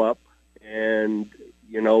 heal up, and,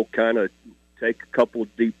 kind of take a couple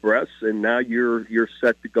of deep breaths, and now you're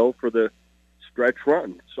set to go for the stretch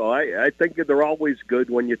run. So I think they're always good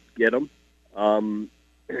when you get them. I'm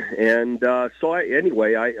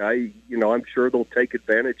sure they'll take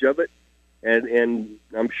advantage of it, and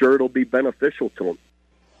I'm sure it'll be beneficial to them.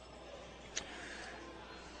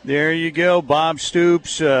 There you go, Bob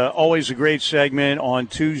Stoops. Always a great segment on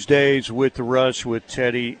Tuesdays with the Rush with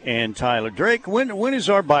Teddy and Tyler. Drake, when is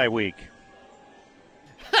our bye week?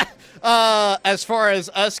 As far as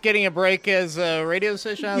us getting a break as a radio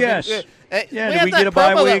station, yes. We do we get a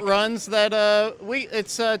bye week? That runs that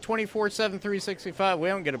it's 24/7, 365. We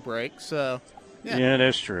don't get a break, so yeah,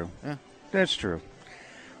 that's true. Yeah. That's true.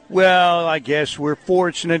 Well, I guess we're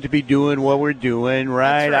fortunate to be doing what we're doing,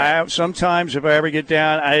 right? That's right. Sometimes if I ever get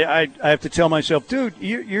down, I have to tell myself, dude,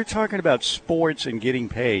 you're talking about sports and getting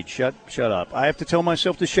paid. Shut up. I have to tell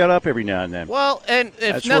myself to shut up every now and then. Well, and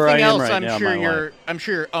if That's where I nothing am else, right now in my life. I'm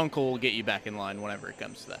sure your uncle will get you back in line whenever it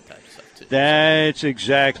comes to that type of stuff too. That's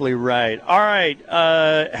exactly right. All right,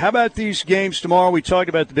 how about these games tomorrow? We talked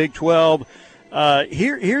about the Big 12.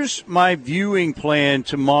 Here's my viewing plan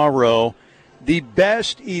tomorrow. The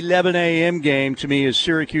best 11 a.m. game to me is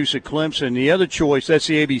Syracuse at Clemson. The other choice, that's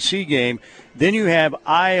the ABC game. Then you have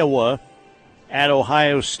Iowa at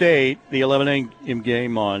Ohio State, the 11 a.m.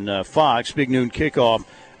 game on Fox, Big Noon Kickoff.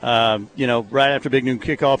 Right after Big Noon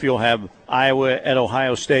Kickoff, you'll have Iowa at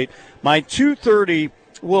Ohio State. My 2:30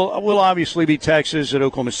 will obviously be Texas at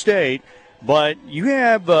Oklahoma State, but you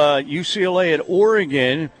have UCLA at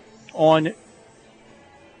Oregon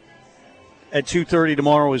at 2:30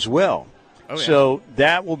 tomorrow as well. Oh, yeah. So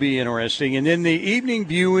that will be interesting. And then the evening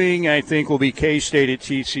viewing, I think, will be K-State at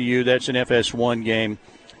TCU. That's an FS1 game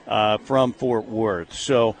from Fort Worth.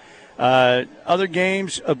 So other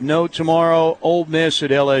games of note tomorrow, Ole Miss at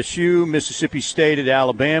LSU, Mississippi State at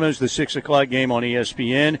Alabama is the 6 o'clock game on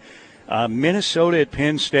ESPN. Minnesota at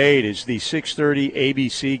Penn State is the 6:30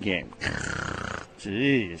 ABC game.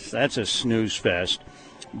 Jeez, that's a snooze fest.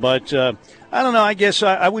 But I don't know. I guess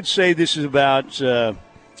I would say this is about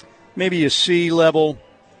maybe a C-level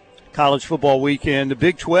college football weekend. The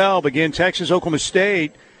Big 12, again, Texas, Oklahoma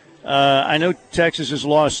State. I know Texas has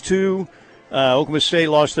lost 2. Oklahoma State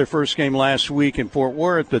lost their first game last week in Fort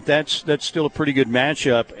Worth, but that's still a pretty good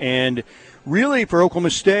matchup. And really, for Oklahoma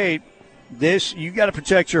State, you got to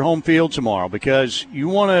protect your home field tomorrow because you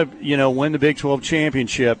want to, win the Big 12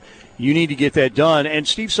 championship. You need to get that done. And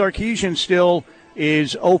Steve Sarkisian still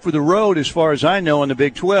is 0 for the road as far as I know in the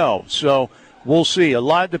Big 12. So we'll see. A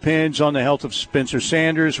lot depends on the health of Spencer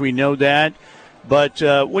Sanders. We know that. But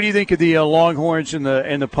what do you think of the Longhorns and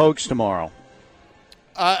the Pokes tomorrow?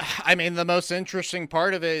 The most interesting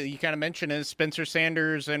part of it, you kind of mentioned, is Spencer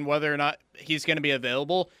Sanders and whether or not he's going to be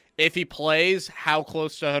available. If he plays, how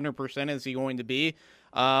close to 100% is he going to be?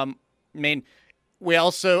 We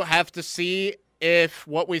also have to see if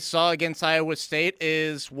what we saw against Iowa State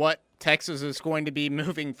is what Texas is going to be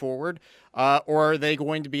moving forward, or are they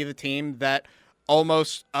going to be the team that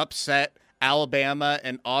almost upset Alabama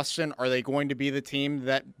and Austin? Are they going to be the team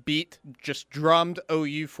that drummed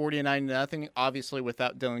OU 49-0, obviously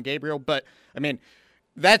without Dylan Gabriel? But,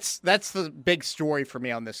 that's the big story for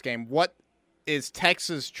me on this game. What is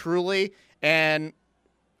Texas truly, and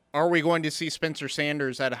are we going to see Spencer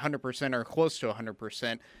Sanders at 100% or close to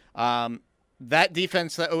 100%? That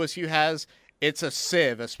defense that OSU has, it's a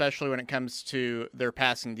sieve, especially when it comes to their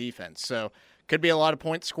passing defense. So could be a lot of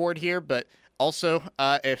points scored here, but also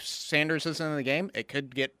if Sanders isn't in the game, it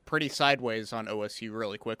could get pretty sideways on OSU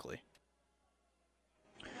really quickly.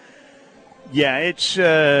 Yeah, it's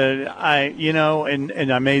I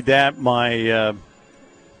made that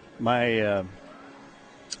my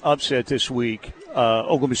upset this week.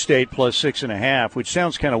 Oklahoma State plus 6.5, which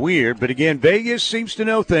sounds kind of weird, but again, Vegas seems to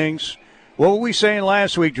know things. What were we saying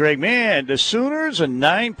last week, Drake? Man, the Sooners a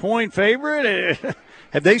 9-point favorite?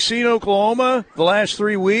 Have they seen Oklahoma the last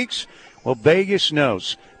 3 weeks? Well, Vegas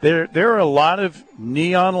knows. There are a lot of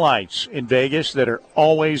neon lights in Vegas that are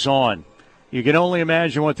always on. You can only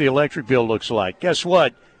imagine what the electric bill looks like. Guess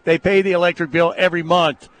what? They pay the electric bill every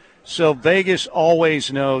month. So Vegas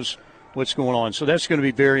always knows what's going on. So that's going to be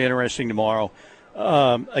very interesting tomorrow.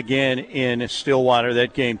 Again, in Stillwater,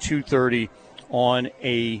 that game 2:30 on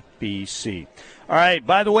ABC. All right,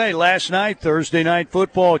 by the way, last night, Thursday Night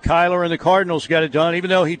Football, Kyler and the Cardinals got it done, even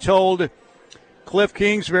though he told Cliff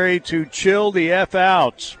Kingsbury to chill the F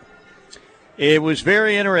out. It was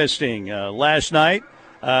very interesting. Last night,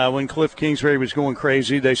 when Cliff Kingsbury was going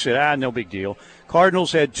crazy, they said, no big deal.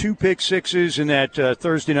 Cardinals had 2 pick sixes in that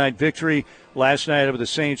Thursday night victory last night over the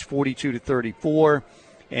Saints, 42-34.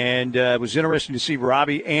 And it was interesting to see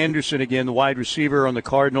Robbie Anderson again, the wide receiver on the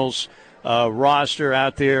Cardinals roster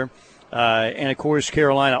out there. And, of course,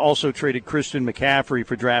 Carolina also traded Christian McCaffrey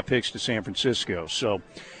for draft picks to San Francisco. So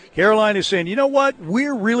Carolina is saying, you know what,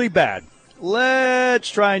 we're really bad.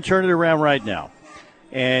 Let's try and turn it around right now.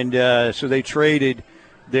 And so they traded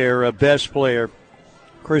their best player,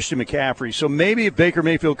 Christian McCaffrey. So maybe if Baker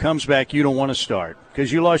Mayfield comes back, you don't want to start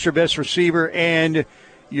because you lost your best receiver and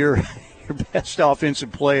your best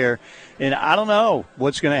offensive player. And I don't know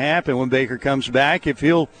what's going to happen when Baker comes back. If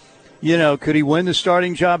he'll, could he win the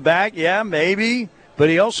starting job back? Yeah, maybe. But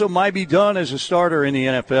he also might be done as a starter in the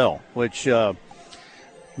NFL, which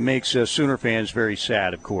makes Sooner fans very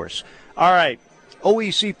sad, of course. All right.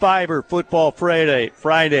 OEC Fiber Football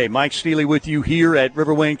Friday. Mike Steely with you here at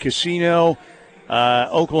Riverwind Casino.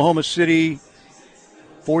 Oklahoma City,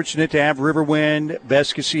 fortunate to have Riverwind,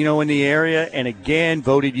 best casino in the area, and again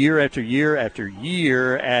voted year after year after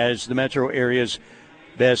year as the metro area's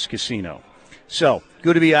best casino. So,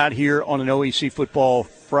 good to be out here on an OEC Football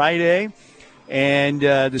Friday. And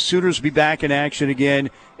the Sooners will be back in action again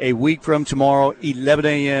a week from tomorrow, 11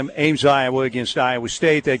 a.m., Ames, Iowa against Iowa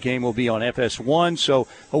State. That game will be on FS1. So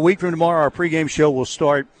a week from tomorrow, our pregame show will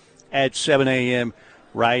start at 7 a.m.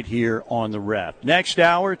 right here on the Ref. Next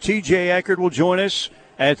hour, TJ Eckert will join us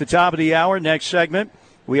at the top of the hour, next segment.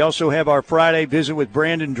 We also have our Friday visit with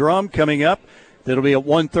Brandon Drum coming up. That'll be at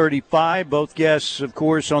 1:35. Both guests, of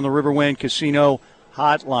course, on the Riverwind Casino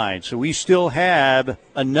hotline. So we still have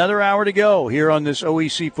another hour to go here on this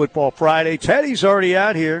OEC Football Friday. Teddy's already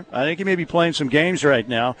out here. I think he may be playing some games right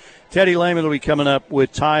now. Teddy Lehman will be coming up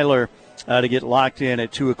with Tyler to get locked in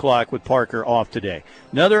at 2 o'clock with Parker off today.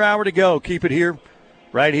 Another hour to go. Keep it here,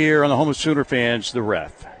 right here on the home of Sooner fans, the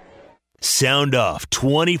Ref. Sound off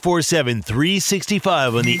 24/7,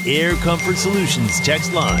 365 on the Air Comfort Solutions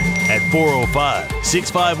text line at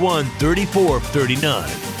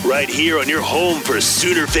 405-651-3439. Right here on your home for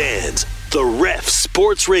Sooner fans, the Ref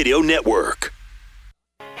Sports Radio Network.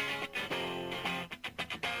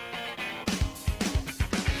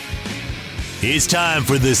 It's time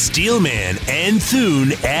for the Steelman and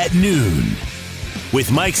Thune at noon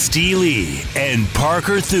with Mike Steely and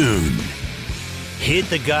Parker Thune. Hit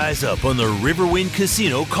the guys up on the Riverwind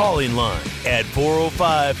Casino calling line at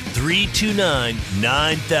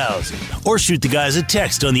 405-329-9000 or shoot the guys a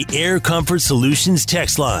text on the Air Comfort Solutions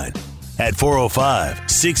text line at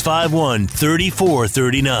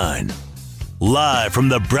 405-651-3439. Live from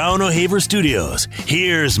the Brown O'Haver Studios,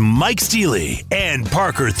 here's Mike Steely and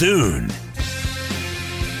Parker Thune.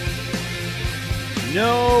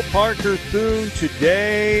 No Parker Thune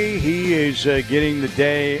today. He is getting the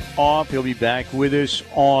day off. He'll be back with us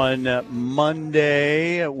on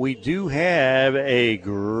Monday. We do have a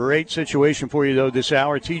great situation for you, though, this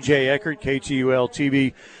hour. TJ Eckert, KTUL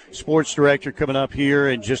TV Sports Director, coming up here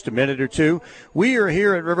in just a minute or two. We are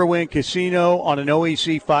here at Riverwind Casino on an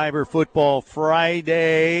OEC Fiber Football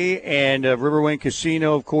Friday, and Riverwind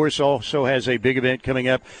Casino, of course, also has a big event coming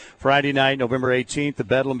up Friday night, November 18th, the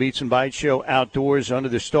Bedlam Beats and Bites Show outdoors under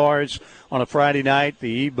the stars on a Friday night, the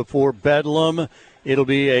eve before Bedlam. It'll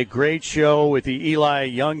be a great show with the Eli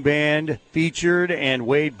Young Band featured and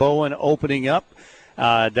Wade Bowen opening up.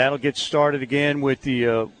 That'll get started again with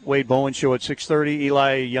the Wade Bowen Show at 6:30.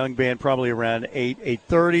 Eli Young Band probably around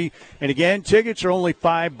 8:30. And again, tickets are only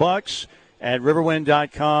 $5 at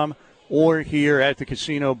riverwind.com or here at the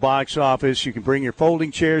casino box office. You can bring your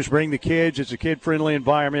folding chairs, bring the kids. It's a kid-friendly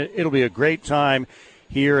environment. It'll be a great time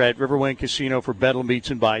here at Riverwind Casino for Bedlam Beats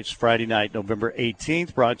and Bites Friday night, November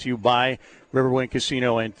 18th, brought to you by Riverwind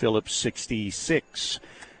Casino and Phillips 66.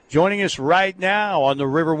 Joining us right now on the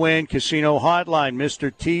Riverwind Casino hotline,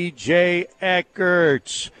 Mr. TJ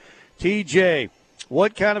Eckert. TJ,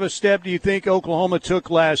 What kind of a step do you think Oklahoma took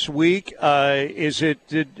last week? Did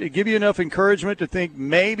it give you enough encouragement to think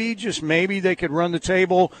maybe, just maybe, they could run the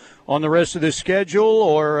table on the rest of the schedule?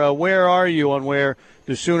 Or where are you on where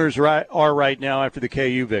the Sooners are right now after the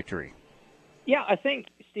KU victory? Yeah, I think,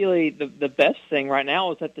 Steely, the best thing right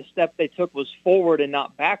now is that the step they took was forward and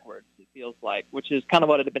not backwards, it feels like, which is kind of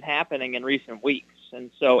what had been happening in recent weeks. And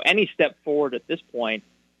so any step forward at this point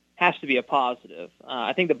has to be a positive.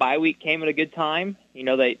 I think the bye week came at a good time. You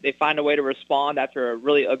know, they find a way to respond after a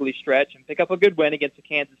really ugly stretch and pick up a good win against a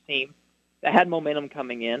Kansas team that had momentum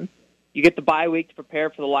coming in. You get the bye week to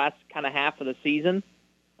prepare for the last kind of half of the season.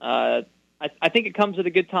 I think it comes at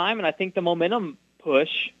a good time, and I think the momentum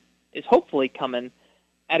push is hopefully coming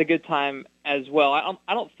at a good time as well.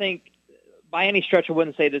 I don't think by any stretch I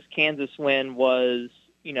wouldn't say this Kansas win was,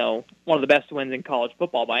 you know, one of the best wins in college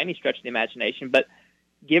football by any stretch of the imagination, but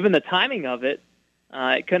given the timing of it,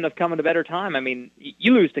 it couldn't have come at a better time. I mean,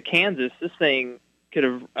 you lose to Kansas, this thing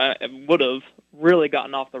would have really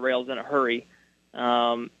gotten off the rails in a hurry.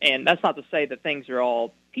 And that's not to say that things are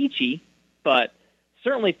all peachy, but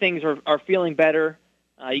certainly things are feeling better.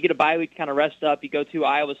 You get a bye week to kind of rest up. You go to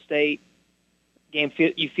Iowa State game,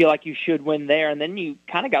 you feel like you should win there, and then you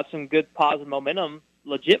kind of got some good positive momentum,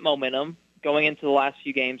 legit momentum, going into the last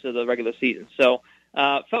few games of the regular season. So,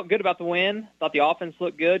 felt good about the win. Thought the offense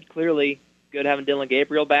looked good. Clearly good having Dylan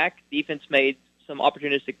Gabriel back. Defense made some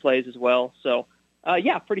opportunistic plays as well. So,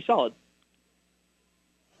 yeah, pretty solid.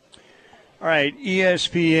 All right,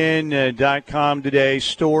 ESPN.com today,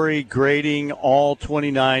 story grading all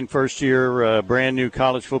 29 first-year brand-new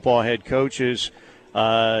college football head coaches.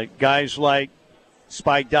 Guys like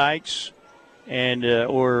Spike Dykes and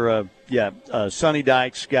Sonny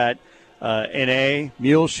Dykes got an A.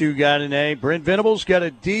 Muleshoe got an A. Brent Venables got a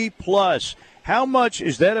D+. How much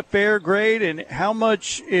is that a fair grade, and how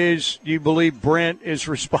much do you believe Brent is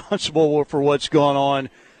responsible for what's going on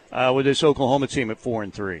with this Oklahoma team at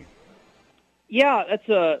 4-3? Yeah,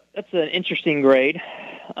 that's an interesting grade.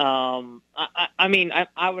 I mean,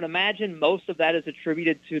 I would imagine most of that is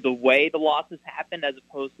attributed to the way the losses happened as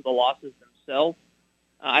opposed to the losses themselves.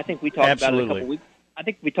 I think we talked about it a couple weeks. I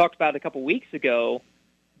think we talked about it a couple weeks ago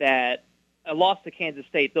that a loss to Kansas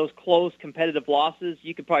State, those close competitive losses,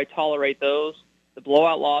 you could probably tolerate those. The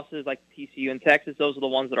blowout losses like TCU and Texas, those are the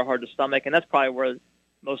ones that are hard to stomach, and that's probably where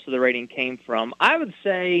most of the rating came from. I would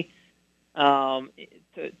say to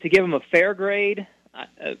give him a fair grade,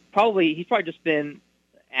 he's probably just been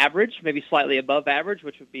average, maybe slightly above average,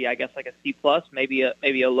 which would be, I guess, like a C+, maybe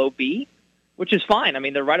a low B, which is fine. I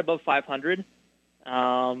mean, they're right above 500.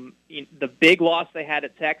 The big loss they had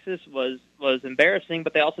at Texas was embarrassing,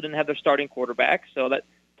 but they also didn't have their starting quarterback, so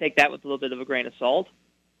take that with a little bit of a grain of salt.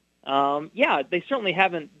 Yeah, they certainly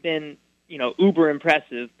haven't been, uber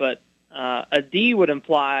impressive, but a D would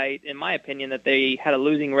imply, in my opinion, that they had a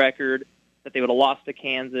losing record, that they would have lost to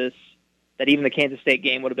Kansas, that even the Kansas State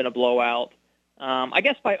game would have been a blowout. I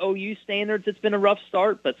guess by OU standards, it's been a rough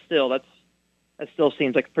start, but still, that still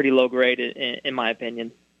seems like a pretty low grade in my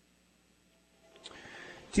opinion.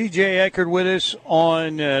 TJ Eckert with us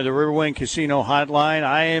on the Riverwind Casino Hotline.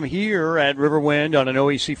 I am here at Riverwind on an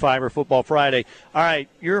OEC Fiber Football Friday. All right,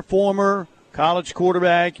 you're a former college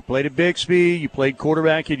quarterback. You played at Bixby. You played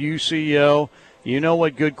quarterback at UCO. You know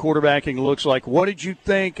what good quarterbacking looks like. What did you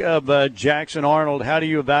think of Jackson Arnold? How do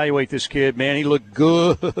you evaluate this kid? Man, he looked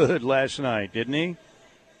good last night, didn't he?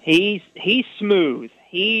 He's smooth.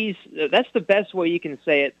 That's the best way you can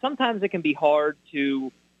say it. Sometimes it can be hard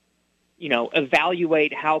to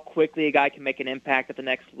evaluate how quickly a guy can make an impact at the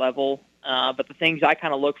next level. But the things I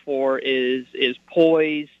kind of look for is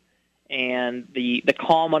poise and the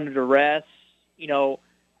calm under duress. You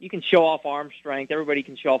can show off arm strength. Everybody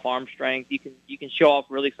can show off arm strength. You can show off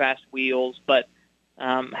really fast wheels, but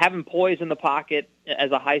having poise in the pocket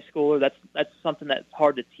as a high schooler, that's something that's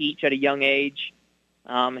hard to teach at a young age.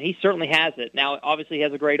 He certainly has it. Now, obviously, he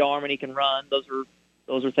has a great arm and he can run.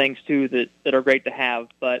 Those are things too that are great to have.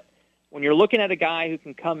 But when you're looking at a guy who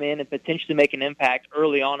can come in and potentially make an impact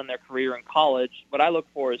early on in their career in college, what I look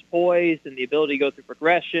for is poise and the ability to go through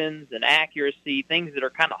progressions and accuracy, things that are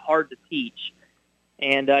kind of hard to teach.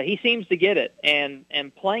 And he seems to get it. And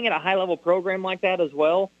playing at a high-level program like that as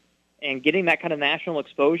well and getting that kind of national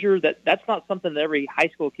exposure, that's not something that every high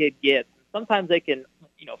school kid gets. Sometimes they can,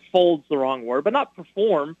 fold's the wrong word, but not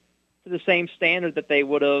perform to the same standard that they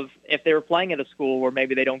would have if they were playing at a school where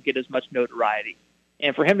maybe they don't get as much notoriety.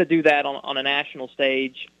 And for him to do that on a national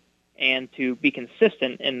stage and to be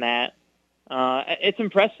consistent in that, it's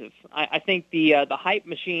impressive. I think the hype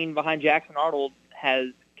machine behind Jackson Arnold has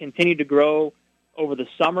continued to grow over the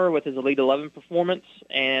summer with his Elite 11 performance,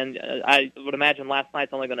 and I would imagine last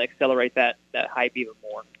night's only going to accelerate that hype even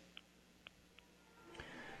more.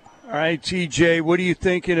 All right, TJ, what are you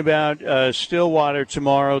thinking about Stillwater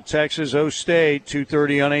tomorrow? Texas O State,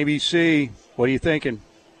 2:30 on ABC. What are you thinking?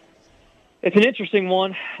 It's an interesting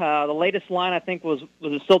one. The latest line I think was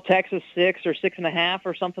it still Texas 6 or 6.5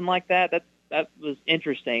 or something like that. That was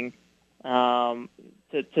interesting.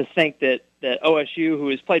 To think that OSU, who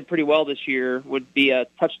has played pretty well this year, would be a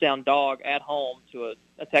touchdown dog at home to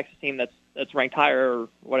a Texas team that's ranked higher or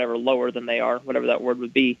whatever, lower than they are, whatever that word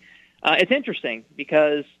would be. It's interesting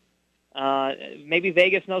because maybe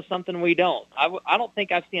Vegas knows something we don't. I don't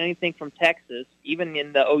think I've seen anything from Texas, even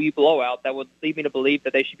in the OU blowout, that would lead me to believe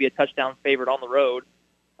that they should be a touchdown favorite on the road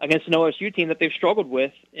against an OSU team that they've struggled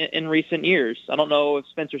with in recent years. I don't know if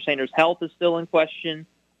Spencer Sanders' health is still in question,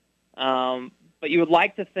 but you would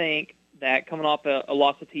like to think that coming off a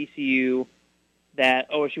loss to TCU,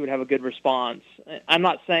 that OSU would have a good response. I'm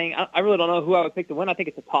not saying I really don't know who I would pick to win. I think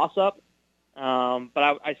it's a toss-up, but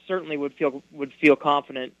I certainly would feel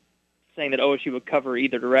confident saying that OSU would cover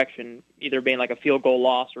either direction, either being like a field goal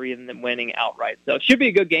loss or even them winning outright. So it should be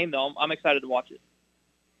a good game, though. I'm excited to watch it.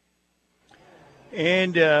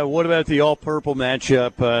 And what about the all-purple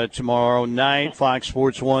matchup tomorrow night, Fox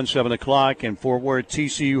Sports 1, 7 o'clock, and Fort Worth,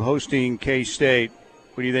 TCU hosting K-State.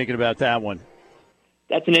 What are you thinking about that one?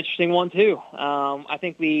 That's an interesting one, too. I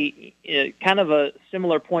think we kind of a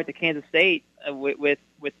similar point to Kansas State with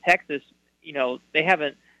Texas. You know, they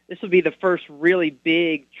haven't – this will be the first really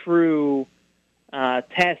big, true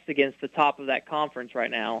test against the top of that conference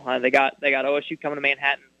right now. They got OSU coming to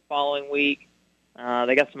Manhattan the following week.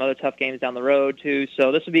 They got some other tough games down the road too,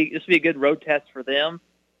 so this will be a good road test for them,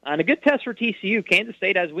 and a good test for TCU. Kansas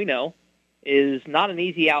State, as we know, is not an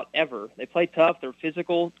easy out ever. They play tough. They're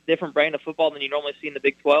physical, different brand of football than you normally see in the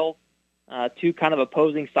Big 12. Two kind of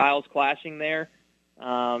opposing styles clashing there.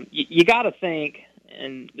 You got to think,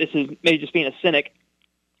 and this is maybe just being a cynic,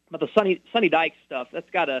 but the Sonny Dykes stuff that's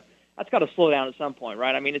got to slow down at some point,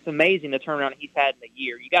 right? I mean, it's amazing the turnaround he's had in a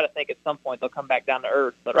year. You got to think at some point they'll come back down to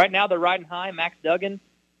earth. But right now they're riding high. Max Duggan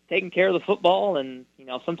taking care of the football, and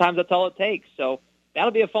sometimes that's all it takes. So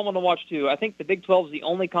that'll be a fun one to watch too. I think the Big 12 is the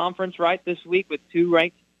only conference right this week with two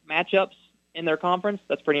ranked matchups in their conference.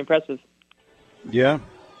 That's pretty impressive. Yeah,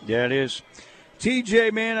 it is.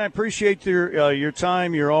 TJ, man, I appreciate your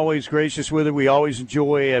time. You're always gracious with it. We always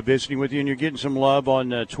enjoy visiting with you, and you're getting some love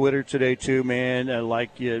on Twitter today too, man.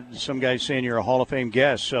 Some guys saying you're a Hall of Fame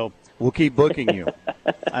guest, so we'll keep booking you.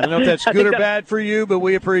 I don't know if that's good or bad for you, but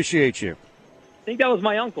we appreciate you. I think that was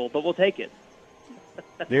my uncle, but we'll take it.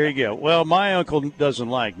 There you go. Well, my uncle doesn't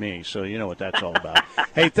like me, so you know what that's all about.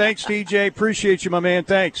 Hey, thanks, TJ. Appreciate you, my man.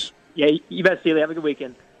 Thanks. Yeah, you bet, Steely. Have a good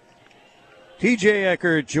weekend. TJ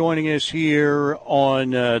Eckert joining us here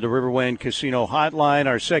on the Riverwind Casino Hotline.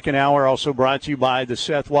 Our second hour also brought to you by the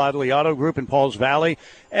Seth Wadley Auto Group in Pauls Valley.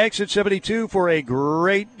 Exit 72 for a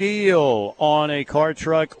great deal on a car,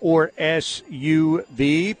 truck, or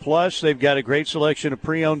SUV. Plus, they've got a great selection of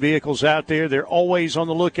pre-owned vehicles out there. They're always on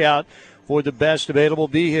the lookout for the best available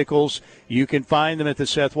vehicles. You can find them at the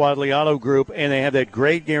Seth Wadley Auto Group, and they have that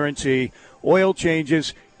great guarantee. Oil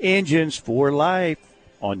changes, engines for life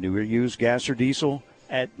on new or used gas or diesel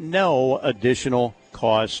at no additional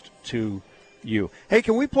cost to you. Hey,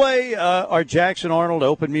 can we play our Jackson Arnold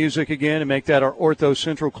open music again and make that our Ortho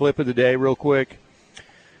Central clip of the day real quick?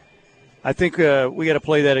 I think we got to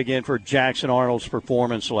play that again for Jackson Arnold's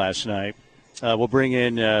performance last night. We'll bring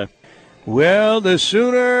in, the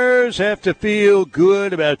Sooners have to feel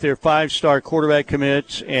good about their 5-star quarterback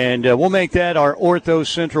commits, and we'll make that our Ortho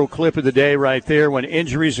Central clip of the day right there. When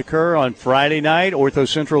injuries occur on Friday night, Ortho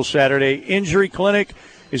Central Saturday Injury Clinic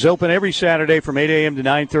is open every Saturday from 8 a.m. to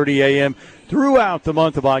 9:30 a.m. throughout the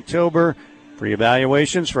month of October. Free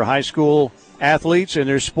evaluations for high school athletes and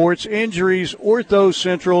their sports injuries. Ortho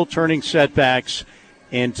Central, turning setbacks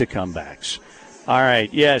into comebacks. All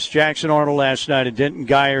right, yes, Jackson Arnold last night at Denton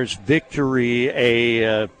Geyer's victory,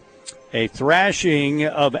 a thrashing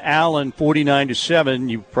of Allen 49-7.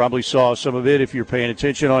 You probably saw some of it if you're paying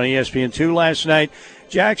attention on ESPN2 last night.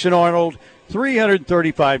 Jackson Arnold,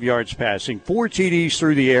 335 yards passing, 4 TDs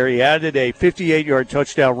through the air. He added a 58-yard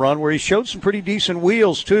touchdown run where he showed some pretty decent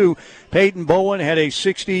wheels, too. Peyton Bowen had a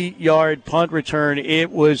 60-yard punt return. It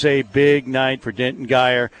was a big night for Denton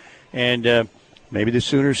Geyer, and maybe the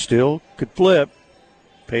Sooners still could flip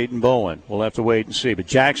Peyton Bowen. We'll have to wait and see. But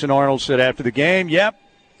Jackson Arnold said after the game, yep,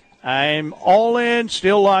 I'm all in,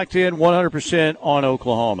 still locked in 100% on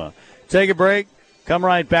Oklahoma. Take a break, come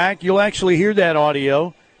right back. You'll actually hear that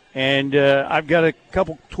audio. And I've got a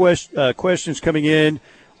couple questions coming in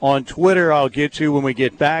on Twitter I'll get to when we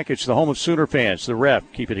get back. It's the home of Sooner fans, The Ref.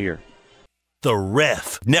 Keep it here. The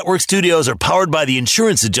Ref. Network studios are powered by the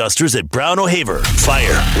insurance adjusters at Brown O'Haver.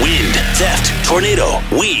 Fire, wind, theft, tornado.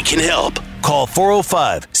 We can help. Call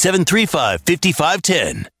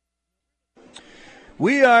 405-735-5510.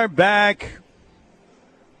 We are back.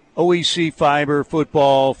 OEC Fiber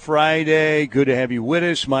Football Friday. Good to have you with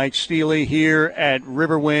us. Mike Steely here at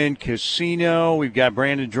Riverwind Casino. We've got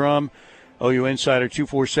Brandon Drum, OU Insider,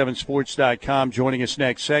 247sports.com, joining us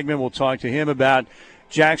next segment. We'll talk to him about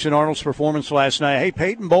Jackson Arnold's performance last night. Hey,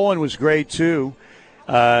 Peyton Bowen was great, too.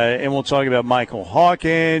 And we'll talk about Michael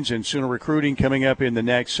Hawkins and Sooner recruiting coming up in the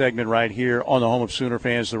next segment right here on the home of Sooner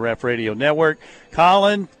fans, the Ref Radio Network.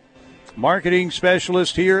 Colin, marketing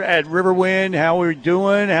specialist here at Riverwind. How are we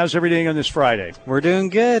doing? How's everything on this Friday? We're doing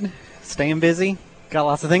good. Staying busy. Got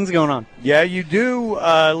lots of things going on. Yeah, you do.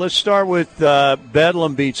 Let's start with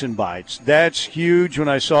Bedlam Beats and Bites. That's huge. When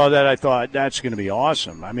I saw that, I thought that's going to be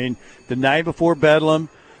awesome. I mean, the night before Bedlam,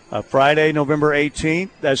 Friday, November 18th,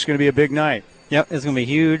 that's going to be a big night. Yep, it's going to be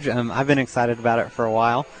huge. I've been excited about it for a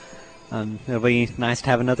while. It'll be nice to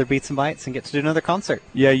have another Beats and Bites and get to do another concert.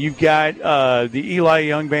 Yeah, you've got the Eli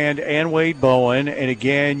Young Band and Wade Bowen. And,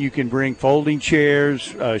 again, you can bring folding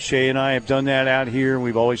chairs. Shay and I have done that out here, and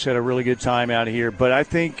we've always had a really good time out here. But I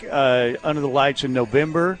think under the lights in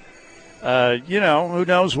November, who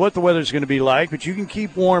knows what the weather's going to be like, but you can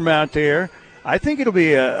keep warm out there. I think it'll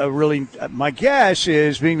be a really – my guess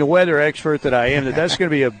is, being the weather expert that I am, that's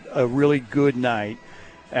going to be a really good night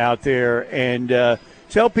out there. And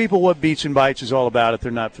tell people what Beats and Bites is all about if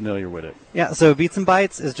they're not familiar with it. Yeah, so Beats and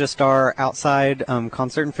Bites is just our outside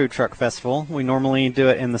concert and food truck festival. We normally do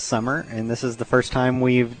it in the summer, and this is the first time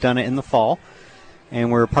we've done it in the fall. And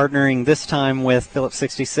we're partnering this time with Phillips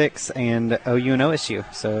 66 and OU and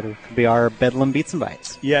OSU. So it'll be our Bedlam Beats and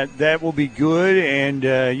Bites. Yeah, that will be good. And,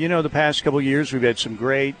 the past couple of years we've had some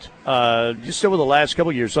great, just over the last couple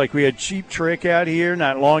of years, like we had Cheap Trick out here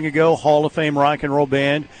not long ago, Hall of Fame rock and roll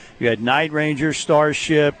band. We had Night Ranger,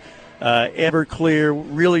 Starship, Everclear,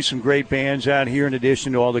 really some great bands out here in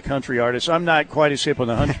addition to all the country artists. I'm not quite as hip on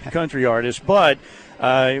the country artists, but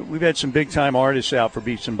we've had some big-time artists out for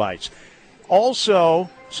Beats and Bites. Also,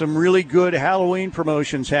 some really good Halloween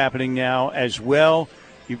promotions happening now as well.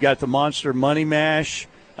 You've got the Monster Money Mash,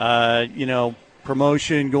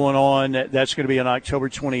 promotion going on. That's going to be on October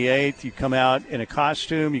 28th. You come out in a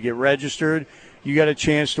costume, you get registered. You got a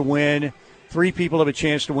chance to win. 3 people have a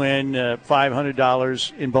chance to win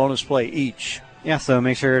 $500 in bonus play each. Yeah, so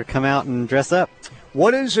make sure to come out and dress up.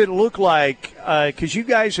 What does it look like? Because you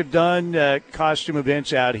guys have done costume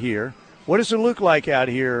events out here. What does it look like out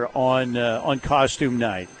here on costume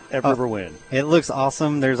night at Riverwind? It looks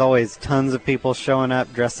awesome. There's always tons of people showing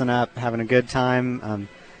up, dressing up, having a good time.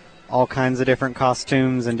 All kinds of different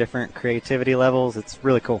costumes and different creativity levels. It's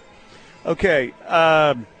really cool. Okay.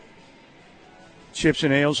 Chips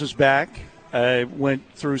and Ales is back. Went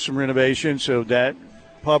through some renovations, so that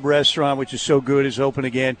pub restaurant, which is so good, is open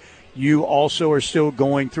again. You also are still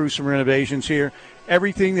going through some renovations here.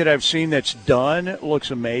 Everything that I've seen that's done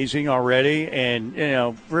looks amazing already. And,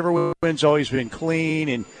 Riverwind's always been clean,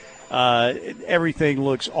 and everything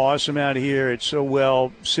looks awesome out here. It's so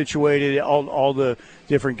well situated, all the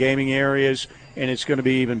different gaming areas, and it's going to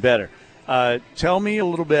be even better. Tell me a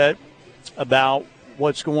little bit about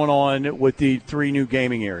what's going on with the 3 new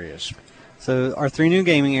gaming areas. So our 3 new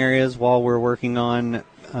gaming areas, while we're working on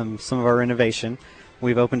some of our renovation,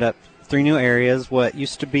 we've opened up 3 new areas. What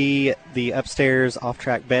used to be the upstairs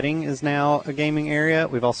off-track betting is now a gaming area.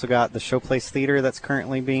 We've also got the Showplace Theater that's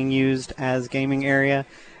currently being used as gaming area,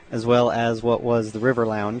 as well as what was the River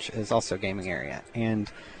Lounge is also a gaming area.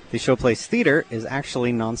 And the Showplace Theater is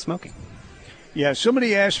actually non-smoking. Yeah,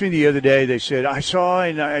 somebody asked me the other day, they said, I saw,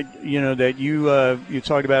 and that you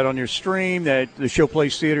talked about on your stream that the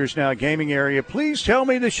Showplace Theater is now a gaming area. Please tell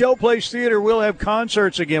me the Showplace Theater will have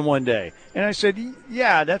concerts again one day. And I said,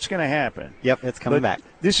 yeah, that's going to happen. Yep, it's coming back.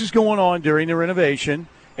 This is going on during the renovation,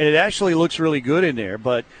 and it actually looks really good in there.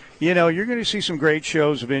 But, you're going to see some great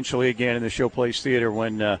shows eventually again in the Showplace Theater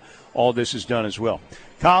when all this is done as well.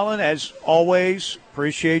 Colin, as always,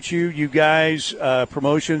 appreciate you. You guys,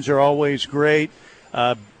 promotions are always great.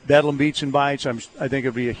 Bedlam Beats and Bites, I think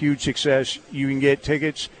it'll be a huge success. You can get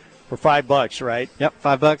tickets for $5, right? Yep,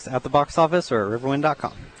 $5 at the box office or at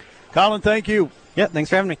riverwind.com. Colin, thank you. Yeah, thanks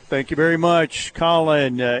for having me. Thank you very much.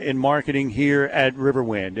 Colin in marketing here at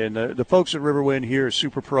Riverwind. And the folks at Riverwind here are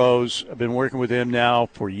super pros. I've been working with them now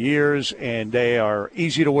for years, and they are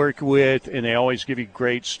easy to work with, and they always give you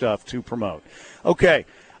great stuff to promote. Okay,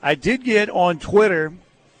 I did get on Twitter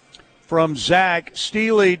from Zach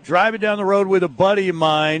Steely, driving down the road with a buddy of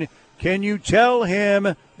mine. Can you tell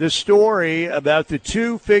him the story about the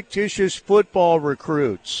 2 fictitious football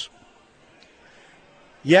recruits?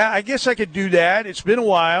 Yeah, I guess I could do that. It's been a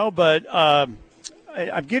while, but I'm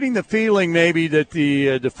getting the feeling maybe that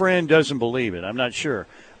the friend doesn't believe it. I'm not sure.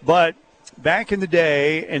 But back in the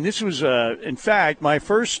day, and this was, in fact, my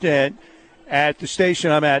first stint at the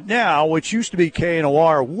station I'm at now, which used to be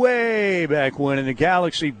KNOR way back when in the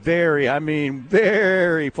galaxy, very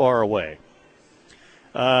far away.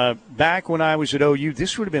 Back when I was at OU,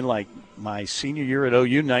 this would have been like my senior year at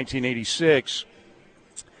OU, 1986,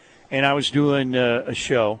 and I was doing a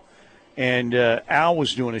show, and Al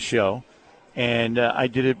was doing a show, and I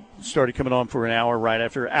started coming on for an hour right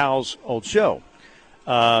after Al's old show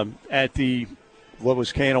at what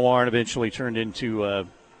was KNOR and eventually turned into,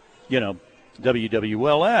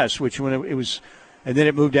 WWLS, which when it was, and then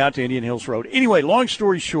it moved out to Indian Hills Road. Anyway, long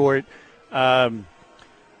story short, I'm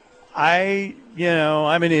an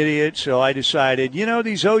idiot, so I decided,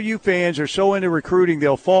 these OU fans are so into recruiting,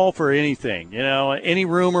 they'll fall for anything, any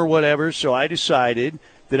rumor, whatever. So I decided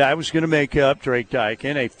that I was going to make up Drake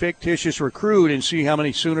Dykin a fictitious recruit and see how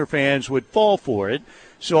many Sooner fans would fall for it.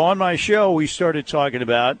 So on my show, we started talking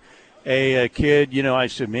about a kid. I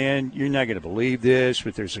said, man, you're not going to believe this,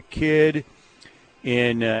 but there's a kid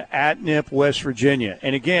in Atnip, West Virginia.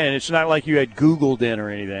 And again, it's not like you had Googled in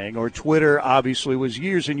or anything, or Twitter obviously was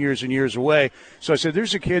years and years and years away. So I said,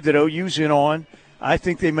 there's a kid that OU's in on. I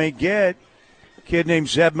think they may get a kid named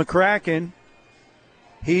Zeb McCracken.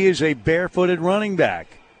 He is a barefooted running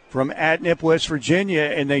back from Atnip, West Virginia,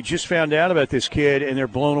 and they just found out about this kid, and they're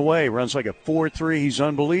blown away. Runs like a 4.3. He's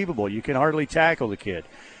unbelievable. You can hardly tackle the kid.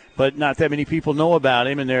 But not that many people know about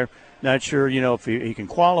him, and they're not sure, if he can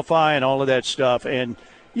qualify and all of that stuff. And,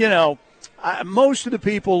 most of the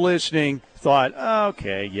people listening thought,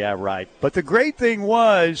 okay, yeah, right. But the great thing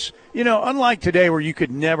was, unlike today where you could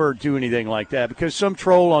never do anything like that because some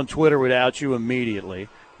troll on Twitter would out you immediately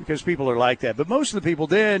because people are like that. But most of the people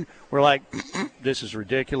then were like, this is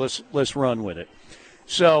ridiculous. Let's run with it.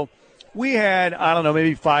 So we had, I don't know,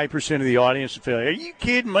 maybe 5% of the audience that felt, are you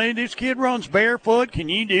kidding me? This kid runs barefoot. Can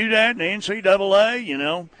you do that in the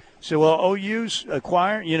NCAA, So, well, OU's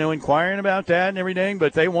inquiring about that and everything,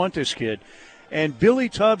 but they want this kid. And Billy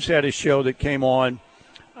Tubbs had a show that came on,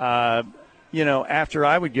 after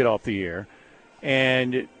I would get off the air,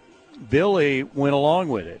 and Billy went along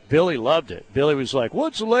with it. Billy loved it. Billy was like,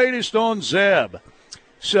 what's the latest on Zeb?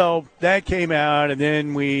 So that came out, and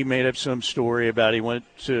then we made up some story about he went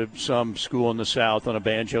to some school in the South on a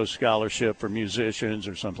banjo scholarship for musicians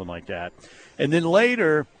or something like that. And then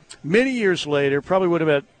later, many years later, probably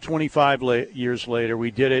about 25 years later,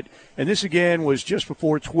 we did it. And this, again, was just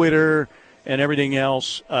before Twitter and everything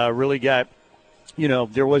else really got,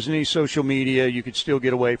 there wasn't any social media. You could still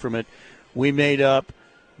get away from it. We made up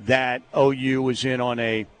that OU was in on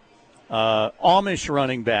a Amish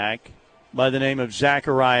running back by the name of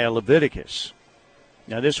Zachariah Leviticus.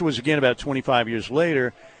 Now, this was, again, about 25 years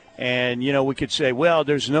later. And, we could say, well,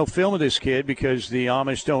 there's no film of this kid because the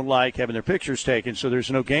Amish don't like having their pictures taken, so there's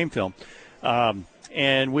no game film.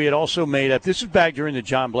 And we had also made up, this is back during the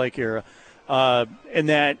John Blake era, and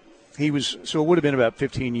that he was, so it would have been about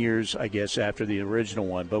 15 years, I guess, after the original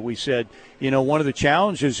one. But we said, one of the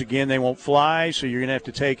challenges, again, they won't fly, so you're going to have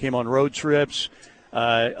to take him on road trips.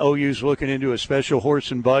 OU's looking into a special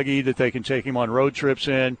horse and buggy that they can take him on road trips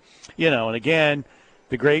in. And again,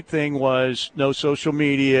 the great thing was no social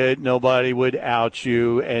media, nobody would out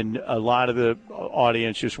you, and a lot of the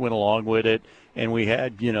audience just went along with it. And we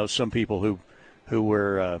had, some people who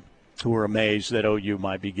were amazed that OU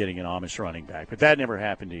might be getting an Amish running back. But that never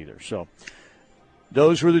happened either. So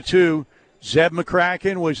those were the two. Zeb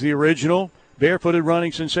McCracken was the original barefooted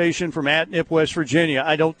running sensation from Atnip, West Virginia.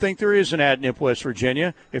 I don't think there is an Atnip, West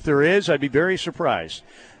Virginia. If there is, I'd be very surprised.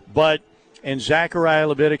 And Zachariah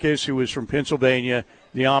Leviticus, who was from Pennsylvania,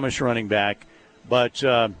 the Amish running back. But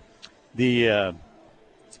some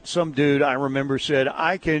dude I remember said,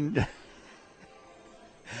 I can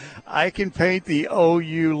paint the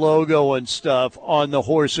OU logo and stuff on the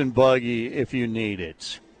horse and buggy if you need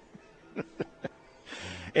it.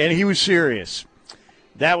 And he was serious.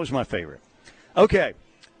 That was my favorite. Okay.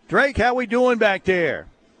 Drake, how we doing back there?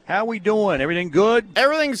 How we doing? Everything good?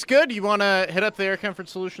 Everything's good. You want to hit up the Air Comfort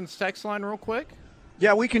Solutions text line real quick?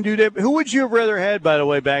 Yeah, we can do that. Who would you have rather had, by the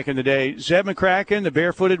way, back in the day? Zeb McCracken, the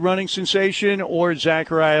barefooted running sensation, or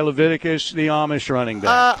Zachariah Leviticus, the Amish running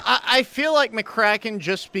back? I feel like McCracken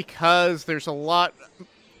just because there's a lot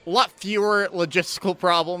fewer logistical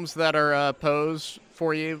problems that are posed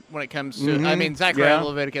for you when it comes to. I mean, Zachary Yeah.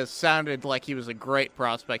 Leviticus sounded like he was a great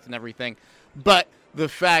prospect and everything, but the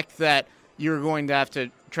fact that you're going to have to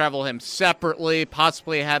travel him separately,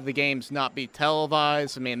 possibly have the games not be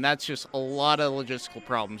televised. I mean, that's just a lot of logistical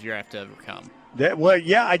problems you have to overcome.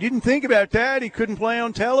 I didn't think about that. He couldn't play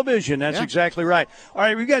on television. That's exactly right. All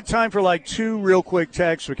right, we've got time for like 2 real quick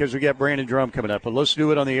texts because we got Brandon Drum coming up. But let's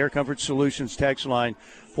do it on the Air Comfort Solutions text line,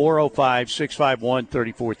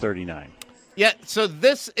 405-651-3439. Yeah, so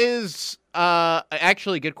this is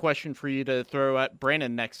actually a good question for you to throw at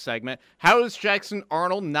Brandon next segment. How is Jackson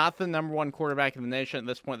Arnold not the number 1 quarterback in the nation at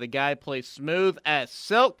this point? The guy plays smooth as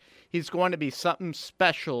silk. He's going to be something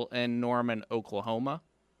special in Norman, Oklahoma.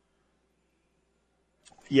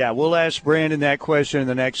 Yeah, we'll ask Brandon that question in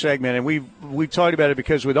the next segment. And we've talked about it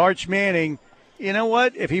because with Arch Manning, you know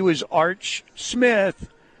what? If he was Arch Smith,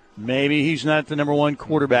 maybe he's not the number 1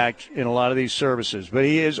 quarterback in a lot of these services. But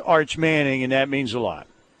he is Arch Manning, and that means a lot.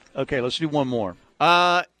 Okay, let's do one more.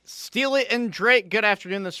 Steely and Drake, good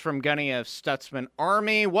afternoon. This is from Gunny of Stutzman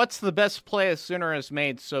Army. What's the best play a Sooner has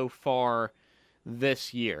made so far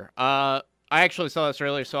this year? I actually saw this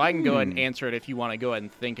earlier, so I can go ahead and answer it if you want to go ahead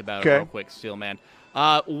and think about it real quick, Steelman.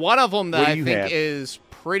 One of them that I think is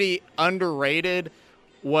pretty underrated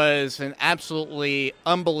was an absolutely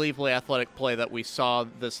unbelievably athletic play that we saw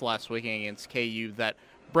this last weekend against KU, that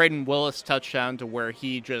Braden Willis touchdown to where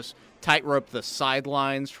he just tightrope the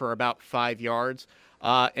sidelines for about 5 yards.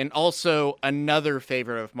 And also another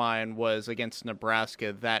favorite of mine was against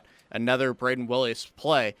Nebraska, that another Braden Willis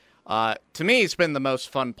play. To me, he's been the most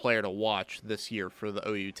fun player to watch this year for the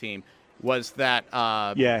OU team. Was that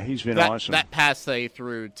he's been awesome. That pass they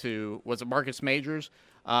threw to, was it Marcus Majors?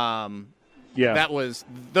 Those are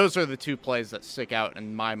the 2 plays that stick out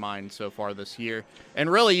in my mind so far this year.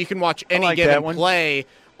 And really, you can watch any given play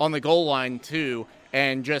on the goal line too,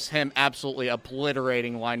 and just him absolutely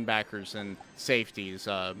obliterating linebackers and safeties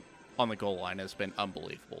on the goal line has been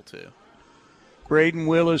unbelievable too. Braden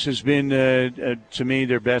Willis has been, to me,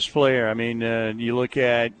 their best player. I mean, you look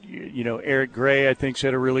at, Eric Gray, I think,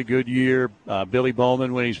 had a really good year. Billy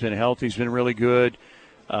Bowman, when he's been healthy, has been really good.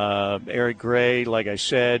 Eric Gray, like I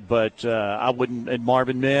said, but I wouldn't. And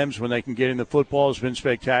Marvin Mims, when they can get in the football, has been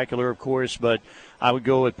spectacular, of course. But I would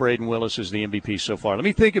go with Braden Willis as the MVP so far. Let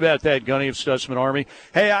me think about that, Gunny of Stutzman Army.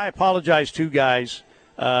 Hey, I apologize too, guys,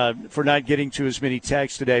 for not getting to as many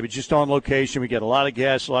texts today, but just on location. We get a lot of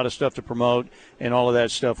guests, a lot of stuff to promote, and all of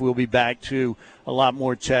that stuff. We'll be back to a lot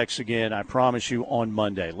more texts again, I promise you, on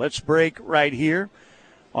Monday. Let's break right here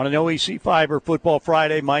on an OEC Fiber Football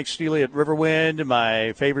Friday. Mike Steely at Riverwind,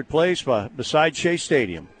 my favorite place beside Shea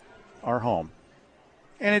Stadium, our home.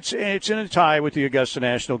 And it's in a tie with the Augusta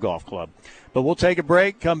National Golf Club. But we'll take a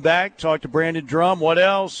break, come back, talk to Brandon Drum. What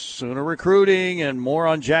else? Sooner recruiting and more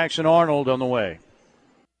on Jackson Arnold on the way.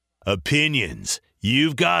 Opinions.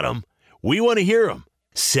 You've got them. We want to hear them.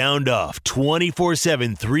 Sound off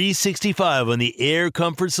 24/7, 365 on the Air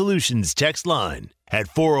Comfort Solutions text line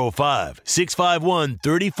at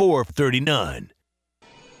 405-651-3439.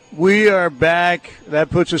 We are back.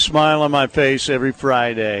 That puts a smile on my face every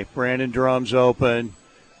Friday. Brandon Drum's open.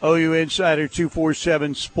 OU Insider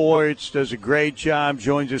 247 Sports does a great job,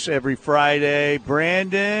 joins us every Friday.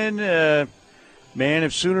 Brandon, man,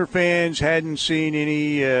 if Sooner fans hadn't seen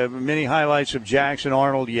many highlights of Jackson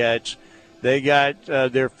Arnold yet, they got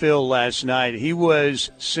their fill last night. He was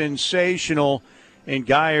sensational in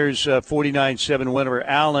Geyer's 49-7 win over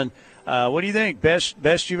Allen. What do you think?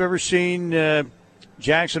 Best you've ever seen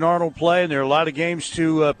Jackson Arnold play? And there are a lot of games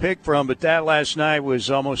to pick from, but that last night was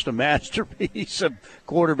almost a masterpiece of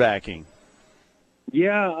quarterbacking.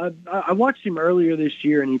 Yeah, I watched him earlier this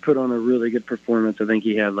year, and he put on a really good performance. I think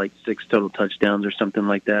he had like 6 total touchdowns or something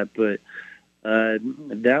like that. But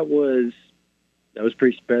that was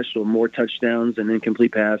pretty special. More touchdowns and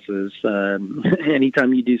incomplete passes.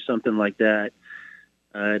 Anytime you do something like that,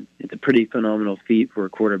 it's a pretty phenomenal feat for a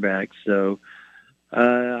quarterback. So,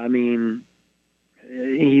 I mean,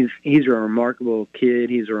 he's a remarkable kid.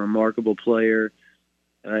 He's a remarkable player.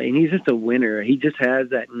 And he's just a winner. He just has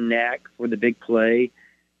that knack for the big play,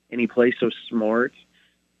 and he plays so smart.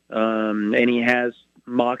 And he has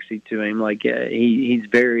moxie to him. Like he's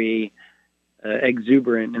very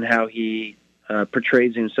exuberant in how he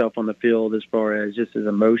portrays himself on the field, as far as just his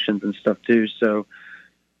emotions and stuff too. So,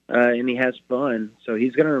 and he has fun. So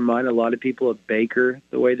he's going to remind a lot of people of Baker,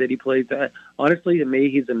 the way that he plays. Honestly, to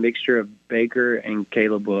me, he's a mixture of Baker and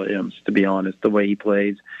Caleb Williams, to be honest, the way he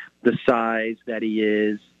plays. The size that he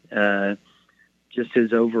is, just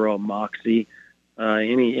his overall moxie,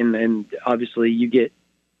 and obviously you get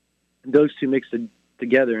those two mixed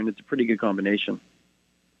together, and it's a pretty good combination.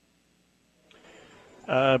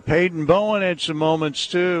 Peyton Bowen had some moments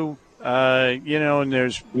too. And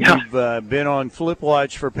we've been on flip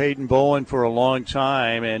watch for Peyton Bowen for a long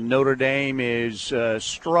time, and Notre Dame is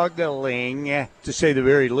struggling, to say the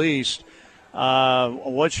very least.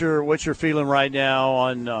 What's your feeling right now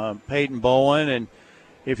on Peyton Bowen, and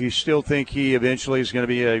if you still think he eventually is going to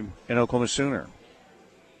be an Oklahoma Sooner?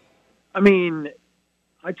 I mean,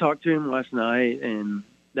 I talked to him last night, and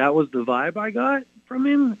that was the vibe I got from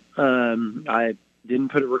him. I didn't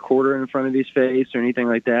put a recorder in front of his face or anything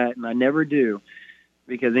like that, and I never do,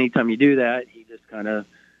 because anytime you do that, he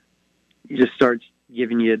just starts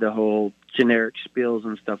giving you the whole generic spills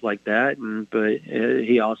and stuff like that. But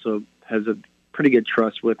he also has a pretty good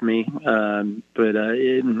trust with me. And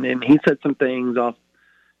he said some things off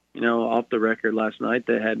the record last night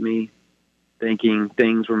that had me thinking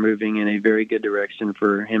things were moving in a very good direction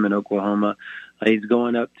for him in Oklahoma. He's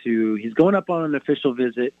going up on an official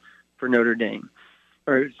visit for Notre Dame,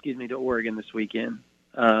 to Oregon this weekend.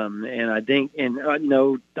 I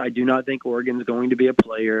do not think Oregon's going to be a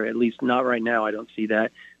player, at least not right now. I don't see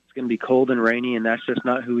that. It's going to be cold and rainy, and that's just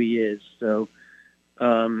not who he is. So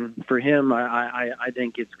for him, I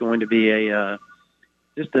think it's going to be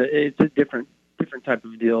it's a different type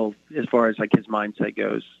of deal as far as like his mindset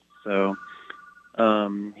goes. So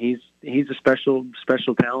he's a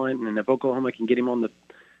special talent, and if Oklahoma can get him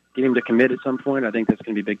to commit at some point, I think that's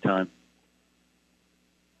going to be big time.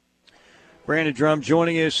 Brandon Drum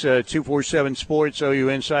joining us, 247 Sports,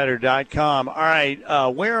 OUinsider.com. All right,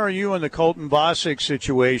 where are you on the Colton Vasek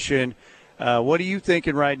situation? What are you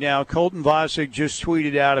thinking right now? Colton Vasek just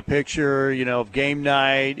tweeted out a picture, of game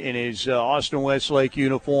night in his Austin Westlake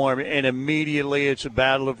uniform, and immediately it's a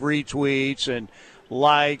battle of retweets and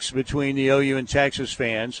likes between the OU and Texas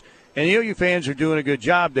fans. And the OU fans are doing a good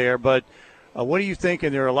job there, but what are you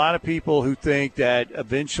thinking? There are a lot of people who think that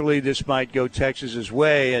eventually this might go Texas's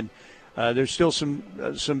way, and there's still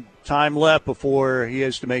some time left before he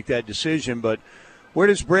has to make that decision. But where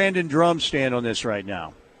does Brandon Drum stand on this right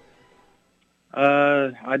now?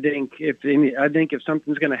 I think if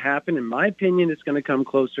something's going to happen, in my opinion, it's going to come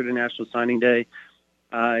closer to National Signing Day.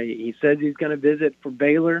 He said he's going to visit for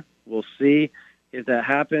Baylor. We'll see if that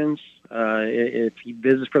happens. If he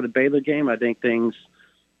visits for the Baylor game, I think things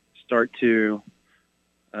start to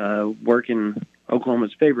work in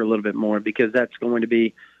Oklahoma's favor a little bit more, because that's going to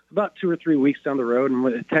be about 2 or 3 weeks down the road. And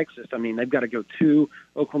with Texas, I mean, they've got to go to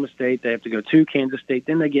Oklahoma State. They have to go to Kansas State.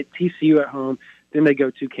 Then they get TCU at home. Then they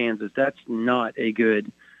go to Kansas. That's not a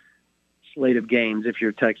good slate of games if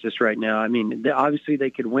you're Texas right now. I mean, obviously they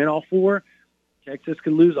could win all 4. Texas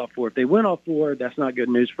could lose all 4. If they win all 4, that's not good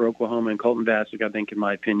news for Oklahoma and Colton Vasek, I think, in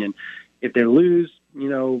my opinion. If they lose,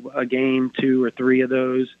 a game, 2 or 3 of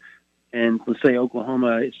those, and let's say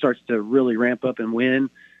Oklahoma it starts to really ramp up and win,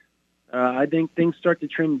 I think things start to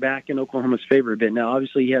trend back in Oklahoma's favor a bit. Now,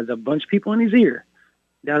 obviously, he has a bunch of people in his ear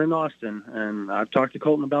down in Austin, and I've talked to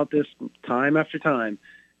Colton about this time after time,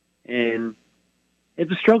 and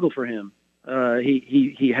it's a struggle for him.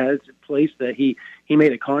 He has a place that he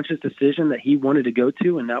made a conscious decision that he wanted to go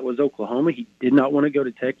to, and that was Oklahoma. He did not want to go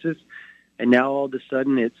to Texas, and now all of a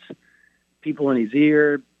sudden it's people in his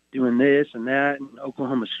ear doing this and that, and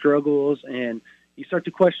Oklahoma struggles, and you start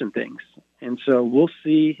to question things. And so we'll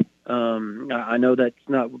see. I know that's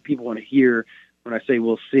not what people want to hear when I say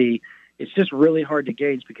we'll see. It's just really hard to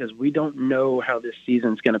gauge because we don't know how this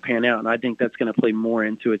season's going to pan out, and I think that's going to play more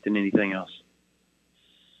into it than anything else.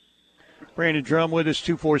 Brandon Drum with us,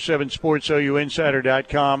 247 Sports,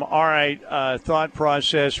 OUinsider.com. All right, thought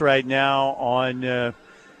process right now on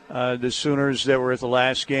the Sooners that were at the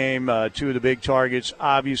last game. 2 of the big targets,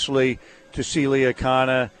 obviously, Tassili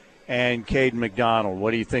Akana and Caden McDonald.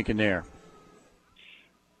 What are you thinking there?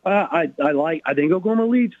 I think Oklahoma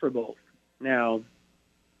leads for both. Now,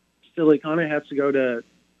 Tassili Akana has to go to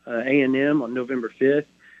A&M on November 5th.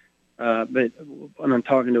 But when I'm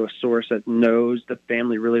talking to a source that knows the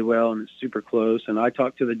family really well and is super close, and I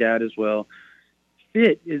talked to the dad as well,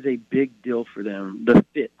 fit is a big deal for them, the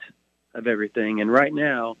fit of everything. And right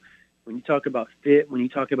now, when you talk about fit, when you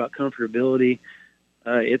talk about comfortability,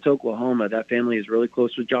 it's Oklahoma. That family is really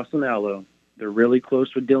close with Jocelyn Allo. They're really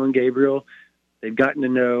close with Dylan Gabriel. They've gotten to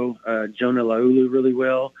know Jonah Laulu really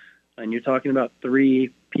well. And you're talking about 3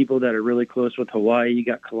 people that are really close with Hawaii. You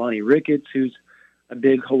got Kalani Ricketts, who's a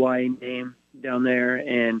big Hawaii name down there.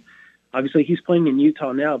 And obviously he's playing in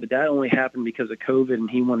Utah now, but that only happened because of COVID, and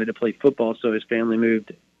he wanted to play football, so his family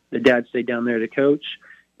moved. The dad stayed down there to coach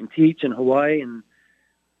and teach in Hawaii,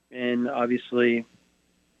 and obviously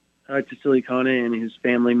Tassili Akana and his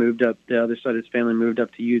family moved up. The other side of his family moved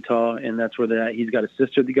up to Utah, and that's where he's got a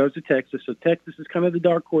sister that goes to Texas. So Texas is kind of the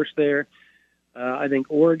dark horse there. I think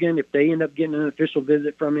Oregon, if they end up getting an official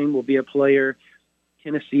visit from him, will be a player.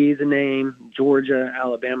 Tennessee is a name. Georgia,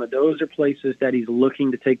 Alabama, those are places that he's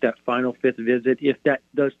looking to take that final fifth visit if that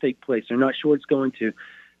does take place. They're not sure it's going to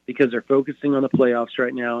because they're focusing on the playoffs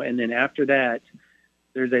right now. And then after that,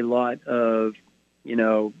 there's a lot of,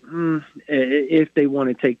 if they want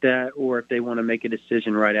to take that or if they want to make a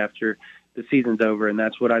decision right after the season's over. And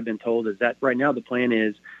that's what I've been told is that right now the plan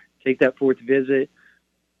is take that fourth visit,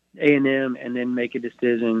 A&M, and then make a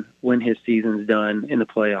decision when his season's done in the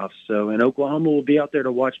playoffs. So, and Oklahoma will be out there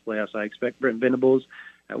to watch playoffs. I expect Brent Venables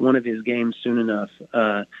at one of his games soon enough.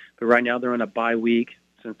 But right now they're on a bye week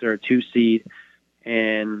since they're a 2 seed,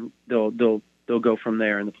 and they'll go from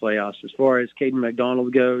there in the playoffs. As far as Caden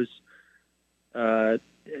McDonald goes,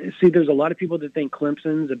 there's a lot of people that think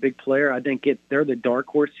Clemson's a big player. I think they're the dark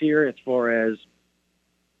horse here as far as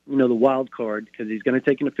the wild card, because he's going to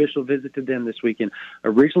take an official visit to them this weekend.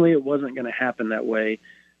 Originally, it wasn't going to happen that way.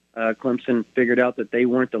 Clemson figured out that they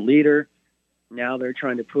weren't the leader. Now they're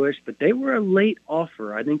trying to push, but they were a late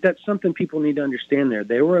offer. I think that's something people need to understand there.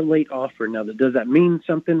 They were a late offer. Now, does that mean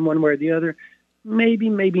something one way or the other? Maybe,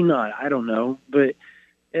 maybe not. I don't know. But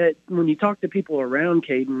when you talk to people around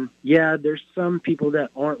Caden, there's some people that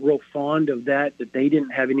aren't real fond of that they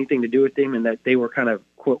didn't have anything to do with him and that they were kind of,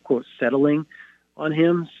 quote, quote, settling on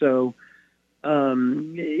him. So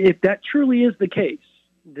if that truly is the case,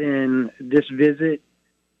 then this visit,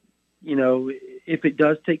 if it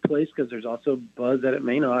does take place, because there's also buzz that it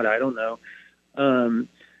may not, I don't know.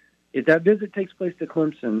 If that visit takes place to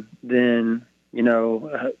Clemson, then,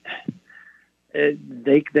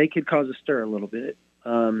 they could cause a stir a little bit.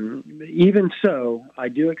 Even so, I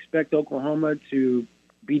do expect Oklahoma to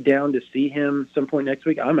be down to see him some point next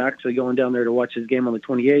week. I'm actually going down there to watch his game on the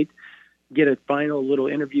 28th. Get a final little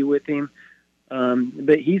interview with him.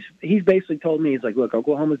 But he's basically told me, he's like, look,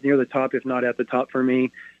 Oklahoma's near the top, if not at the top for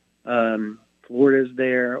me. Florida's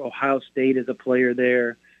there. Ohio State is a player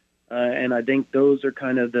there. And I think those are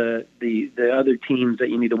kind of the other teams that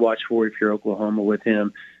you need to watch for if you're Oklahoma with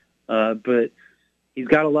him. But he's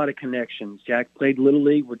got a lot of connections. Jack played Little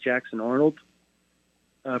League with Jackson Arnold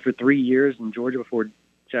for 3 years in Georgia before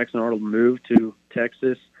Jackson Arnold moved to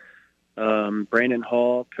Texas. Brandon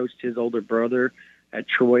Hall coached his older brother at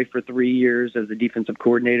Troy for 3 years as the defensive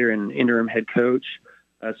coordinator and interim head coach.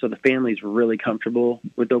 So the family's really comfortable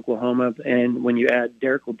with Oklahoma. And when you add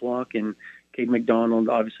Derek LeBlanc and Cade McDonald,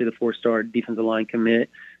 obviously the 4-star defensive line commit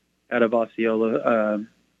out of Osceola,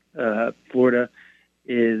 Florida,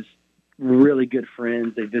 is really good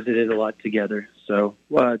friends. They visited a lot together. So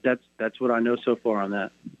that's what I know so far on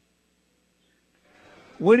that.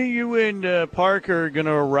 When are you and Parker going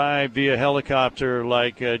to arrive via helicopter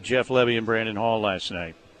like Jeff Levy and Brandon Hall last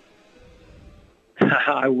night?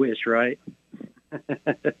 I wish, right?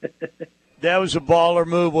 That was a baller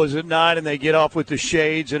move, was it not? And they get off with the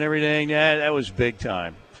shades and everything. That was big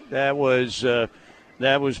time. That was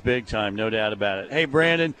big time, no doubt about it. Hey,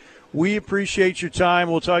 Brandon, we appreciate your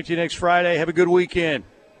time. We'll talk to you next Friday. Have a good weekend.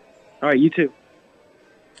 All right, you too.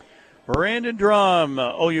 Brandon Drum,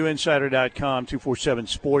 OUinsider.com, 247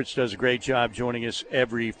 Sports, does a great job joining us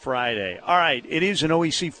every Friday. All right, it is an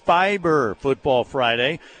OEC Fiber Football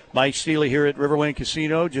Friday. Mike Steely here at Riverwind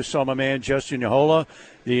Casino. Just saw my man Justin Yahola,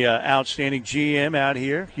 the outstanding GM out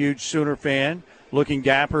here, huge Sooner fan, looking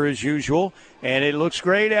dapper as usual. And it looks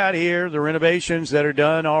great out here. The renovations that are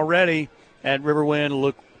done already at Riverwind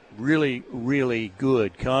look really, really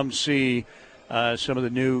good. Come see some of the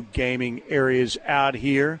new gaming areas out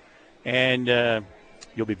here. And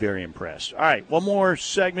you'll be very impressed. All right, one more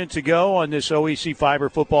segment to go on this OEC Fiber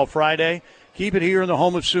Football Friday. Keep it here in the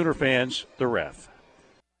home of Sooner fans, The Ref.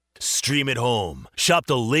 Stream at home. Shop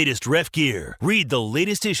the latest Ref gear. Read the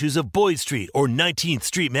latest issues of Boyd Street or 19th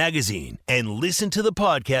Street Magazine. And listen to the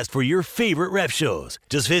podcast for your favorite Ref shows.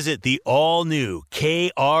 Just visit the all-new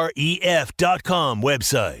KREF.com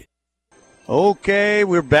website. Okay,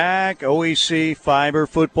 we're back. OEC Fiber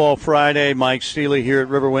Football Friday. Mike Steely here at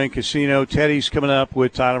Riverwind Casino. Teddy's coming up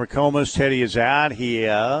with Tyler McComas. Teddy is out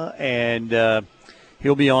here, and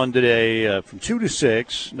he'll be on today from 2 to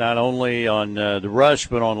 6, not only on The Rush,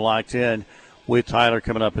 but on Locked In with Tyler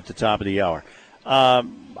coming up at the top of the hour.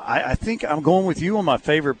 I think I'm going with you on my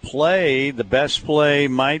favorite play. The best play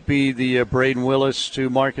might be the Braden Willis to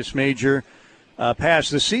Marcus Major pass.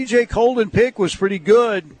 The C.J. Colden pick was pretty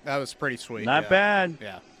good. That was pretty sweet. Not bad.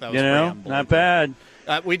 Yeah, that was not bad.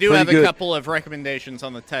 We do have a couple of recommendations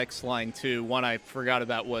on the text line, too. One I forgot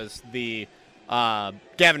about was the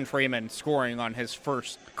Gavin Freeman scoring on his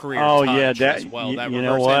first career touch as well. You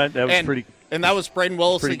know what? That was pretty. And that was Braden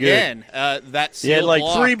Willis again. That he had like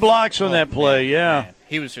 3 blocks on that play, yeah.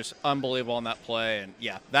 he was just unbelievable on that play. And,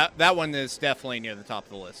 yeah, that one is definitely near the top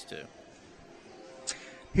of the list, too.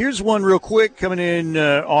 Here's one real quick coming in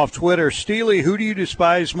off Twitter. Steely, who do you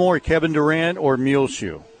despise more, Kevin Durant or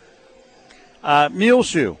Muleshoe?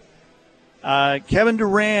 Muleshoe. Kevin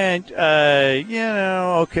Durant,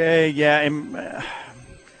 okay, yeah.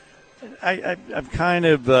 I've kind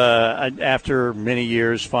of, after many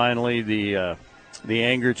years, finally, the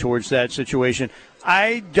anger towards that situation.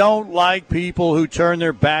 I don't like people who turn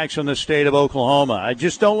their backs on the state of Oklahoma. I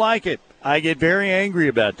just don't like it. I get very angry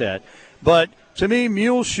about that. But to me,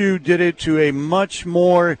 Muleshoe did it to a much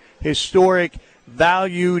more historic,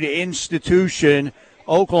 valued institution.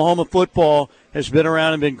 Oklahoma football has been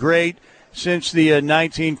around and been great since the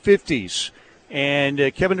 1950s.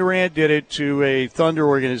 And Kevin Durant did it to a Thunder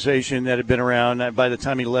organization that had been around by the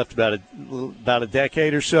time he left about a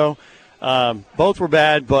decade or so. Both were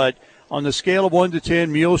bad, but on the scale of 1 to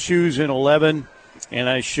 10, Muleshoe's in 11. And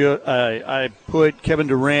I put Kevin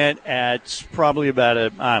Durant at probably about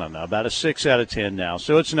a 6 out of 10 now.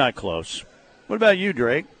 So it's not close. What about you,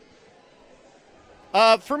 Drake?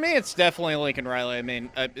 For me, it's definitely Lincoln Riley. I mean,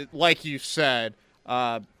 like you said,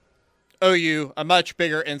 OU, a much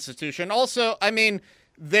bigger institution. Also, I mean,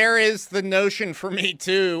 there is the notion for me,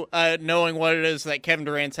 too, knowing what it is that Kevin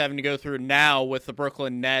Durant's having to go through now with the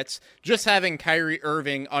Brooklyn Nets. Just having Kyrie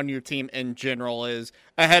Irving on your team in general is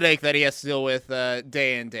a headache that he has to deal with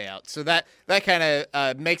day in, day out. So that kind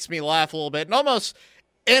of makes me laugh a little bit. And almost,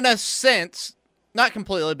 in a sense, not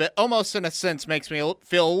completely, but almost in a sense, makes me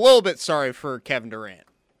feel a little bit sorry for Kevin Durant.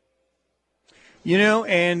 You know,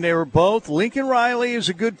 and they were both. Lincoln Riley is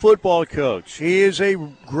a good football coach. He is a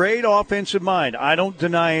great offensive mind. I don't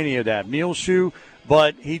deny any of that. Muleshoe,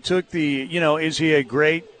 but he took is he a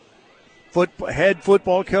great head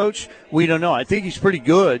football coach? We don't know. I think he's pretty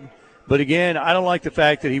good. But again, I don't like the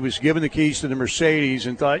fact that he was given the keys to the Mercedes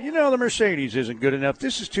and thought, the Mercedes isn't good enough.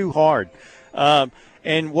 This is too hard.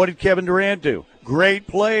 And what did Kevin Durant do? Great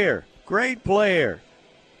player.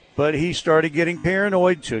 But he started getting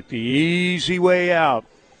paranoid, took the easy way out,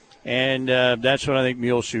 and that's what I think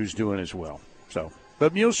Muleshoe's doing as well. So,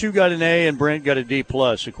 but Muleshoe got an A and Brent got a D+,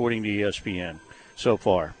 according to ESPN so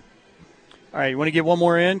far. All right, you want to get one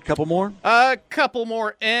more in? Couple more? Couple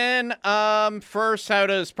more in. First, how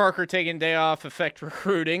does Parker taking a day off affect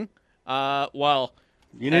recruiting? Well,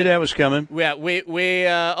 you knew that was coming. Yeah, we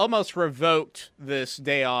almost revoked this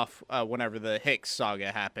day off whenever the Hicks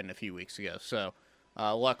saga happened a few weeks ago. So.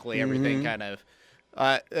 Luckily, everything kind of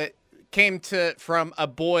came from a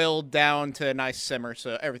boil down to a nice simmer,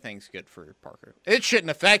 so everything's good for Parker. It shouldn't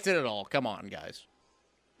affect it at all. Come on, guys.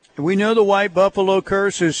 We know the White Buffalo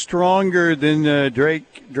curse is stronger than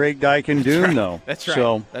Drake Dyke and Doom, though. That's right.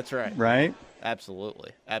 So, that's right. Right?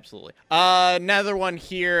 Absolutely. Another one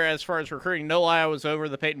here as far as recruiting. No lie, I was over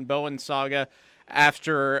the Peyton Bowen saga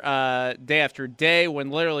after day when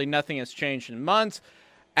literally nothing has changed in months.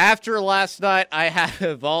 After last night, I have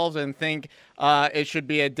evolved and think it should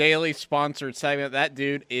be a daily sponsored segment. That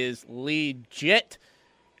dude is legit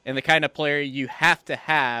and the kind of player you have to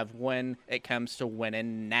have when it comes to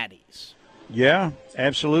winning natties. Yeah,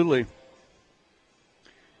 absolutely.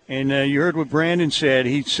 And you heard what Brandon said.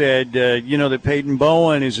 He said, that Peyton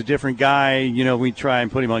Bowen is a different guy. We try and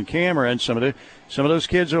put him on camera, and some of those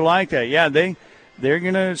kids are like that. Yeah, they're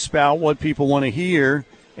going to spout what people want to hear.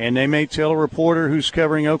 And they may tell a reporter who's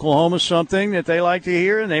covering Oklahoma something that they like to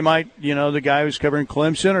hear, and they might, the guy who's covering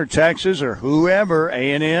Clemson or Texas or whoever,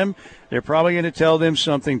 A&M, they're probably going to tell them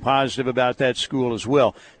something positive about that school as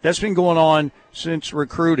well. That's been going on since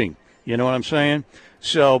recruiting. You know what I'm saying?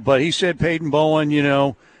 So, but he said Peyton Bowen,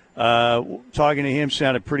 talking to him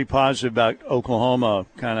sounded pretty positive about Oklahoma,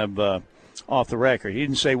 kind of off the record. He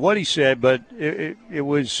didn't say what he said, but it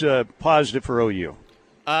was positive for OU.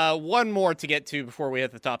 One more to get to before we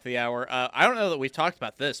hit the top of the hour. I don't know that we've talked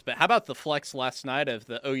about this, but how about the flex last night of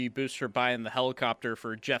the OU booster buying the helicopter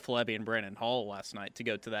for Jeff Lebby and Brandon Hall last night to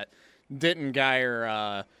go to that Denton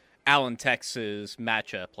Geyer, Allen, Texas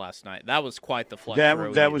matchup last night? That was quite the flex.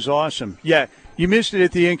 That was awesome. Yeah, you missed it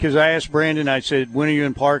at the end because I asked Brandon, I said, when are you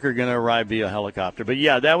and Parker going to arrive via helicopter? But,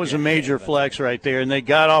 yeah, that was a major flex right there. And they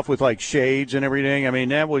got off with, shades and everything. I mean,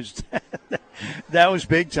 that was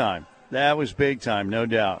big time. That was big time, no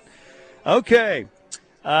doubt. Okay.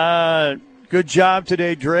 Good job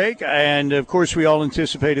today, Drake. And, of course, we all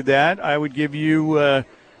anticipated that. I would give you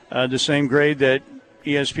the same grade that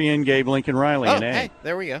ESPN gave Lincoln Riley an A. Hey,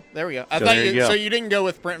 there we go. So you didn't go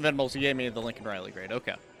with Brent Venables. You gave me the Lincoln Riley grade.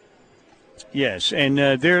 Okay. Yes, and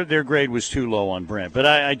their grade was too low on Brent. But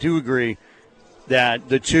I do agree that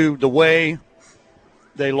the way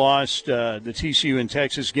they lost the TCU and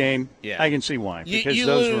Texas game. Yeah. I can see why. Because you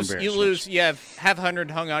those were lose. embarrassments. You lose. You have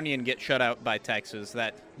 100 hung on you and get shut out by Texas.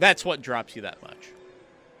 That's what drops you that much.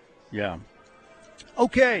 Yeah.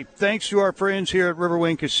 Okay, thanks to our friends here at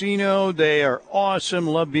Riverwind Casino. They are awesome.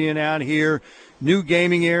 Love being out here. New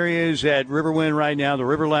gaming areas at Riverwind right now, the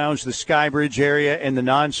River Lounge, the Skybridge area, and the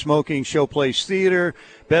non-smoking Showplace Theater.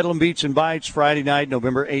 Bedlam Beats and Bites, Friday night,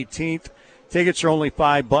 November 18th. Tickets are only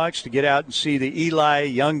 $5 to get out and see the Eli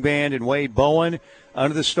Young Band and Wade Bowen.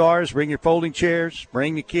 Under the stars, bring your folding chairs,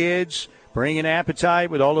 bring the kids, bring an appetite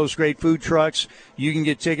with all those great food trucks. You can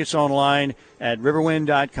get tickets online at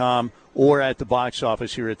riverwind.com or at the box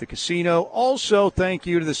office here at the casino. Also, thank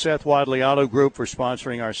you to the Seth Wadley Auto Group for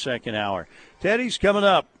sponsoring our second hour. Teddy's coming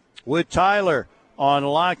up with Tyler on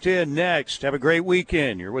Locked In next. Have a great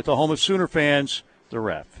weekend. You're with the home of Sooner fans, The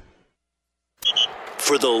Ref.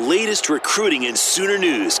 For the latest recruiting and Sooner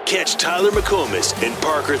news, catch Tyler McComas and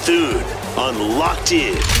Parker Thune on Locked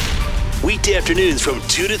In. Weekday afternoons from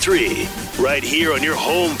 2 to 3, right here on your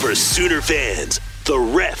home for Sooner fans, The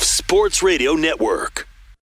Ref Sports Radio Network.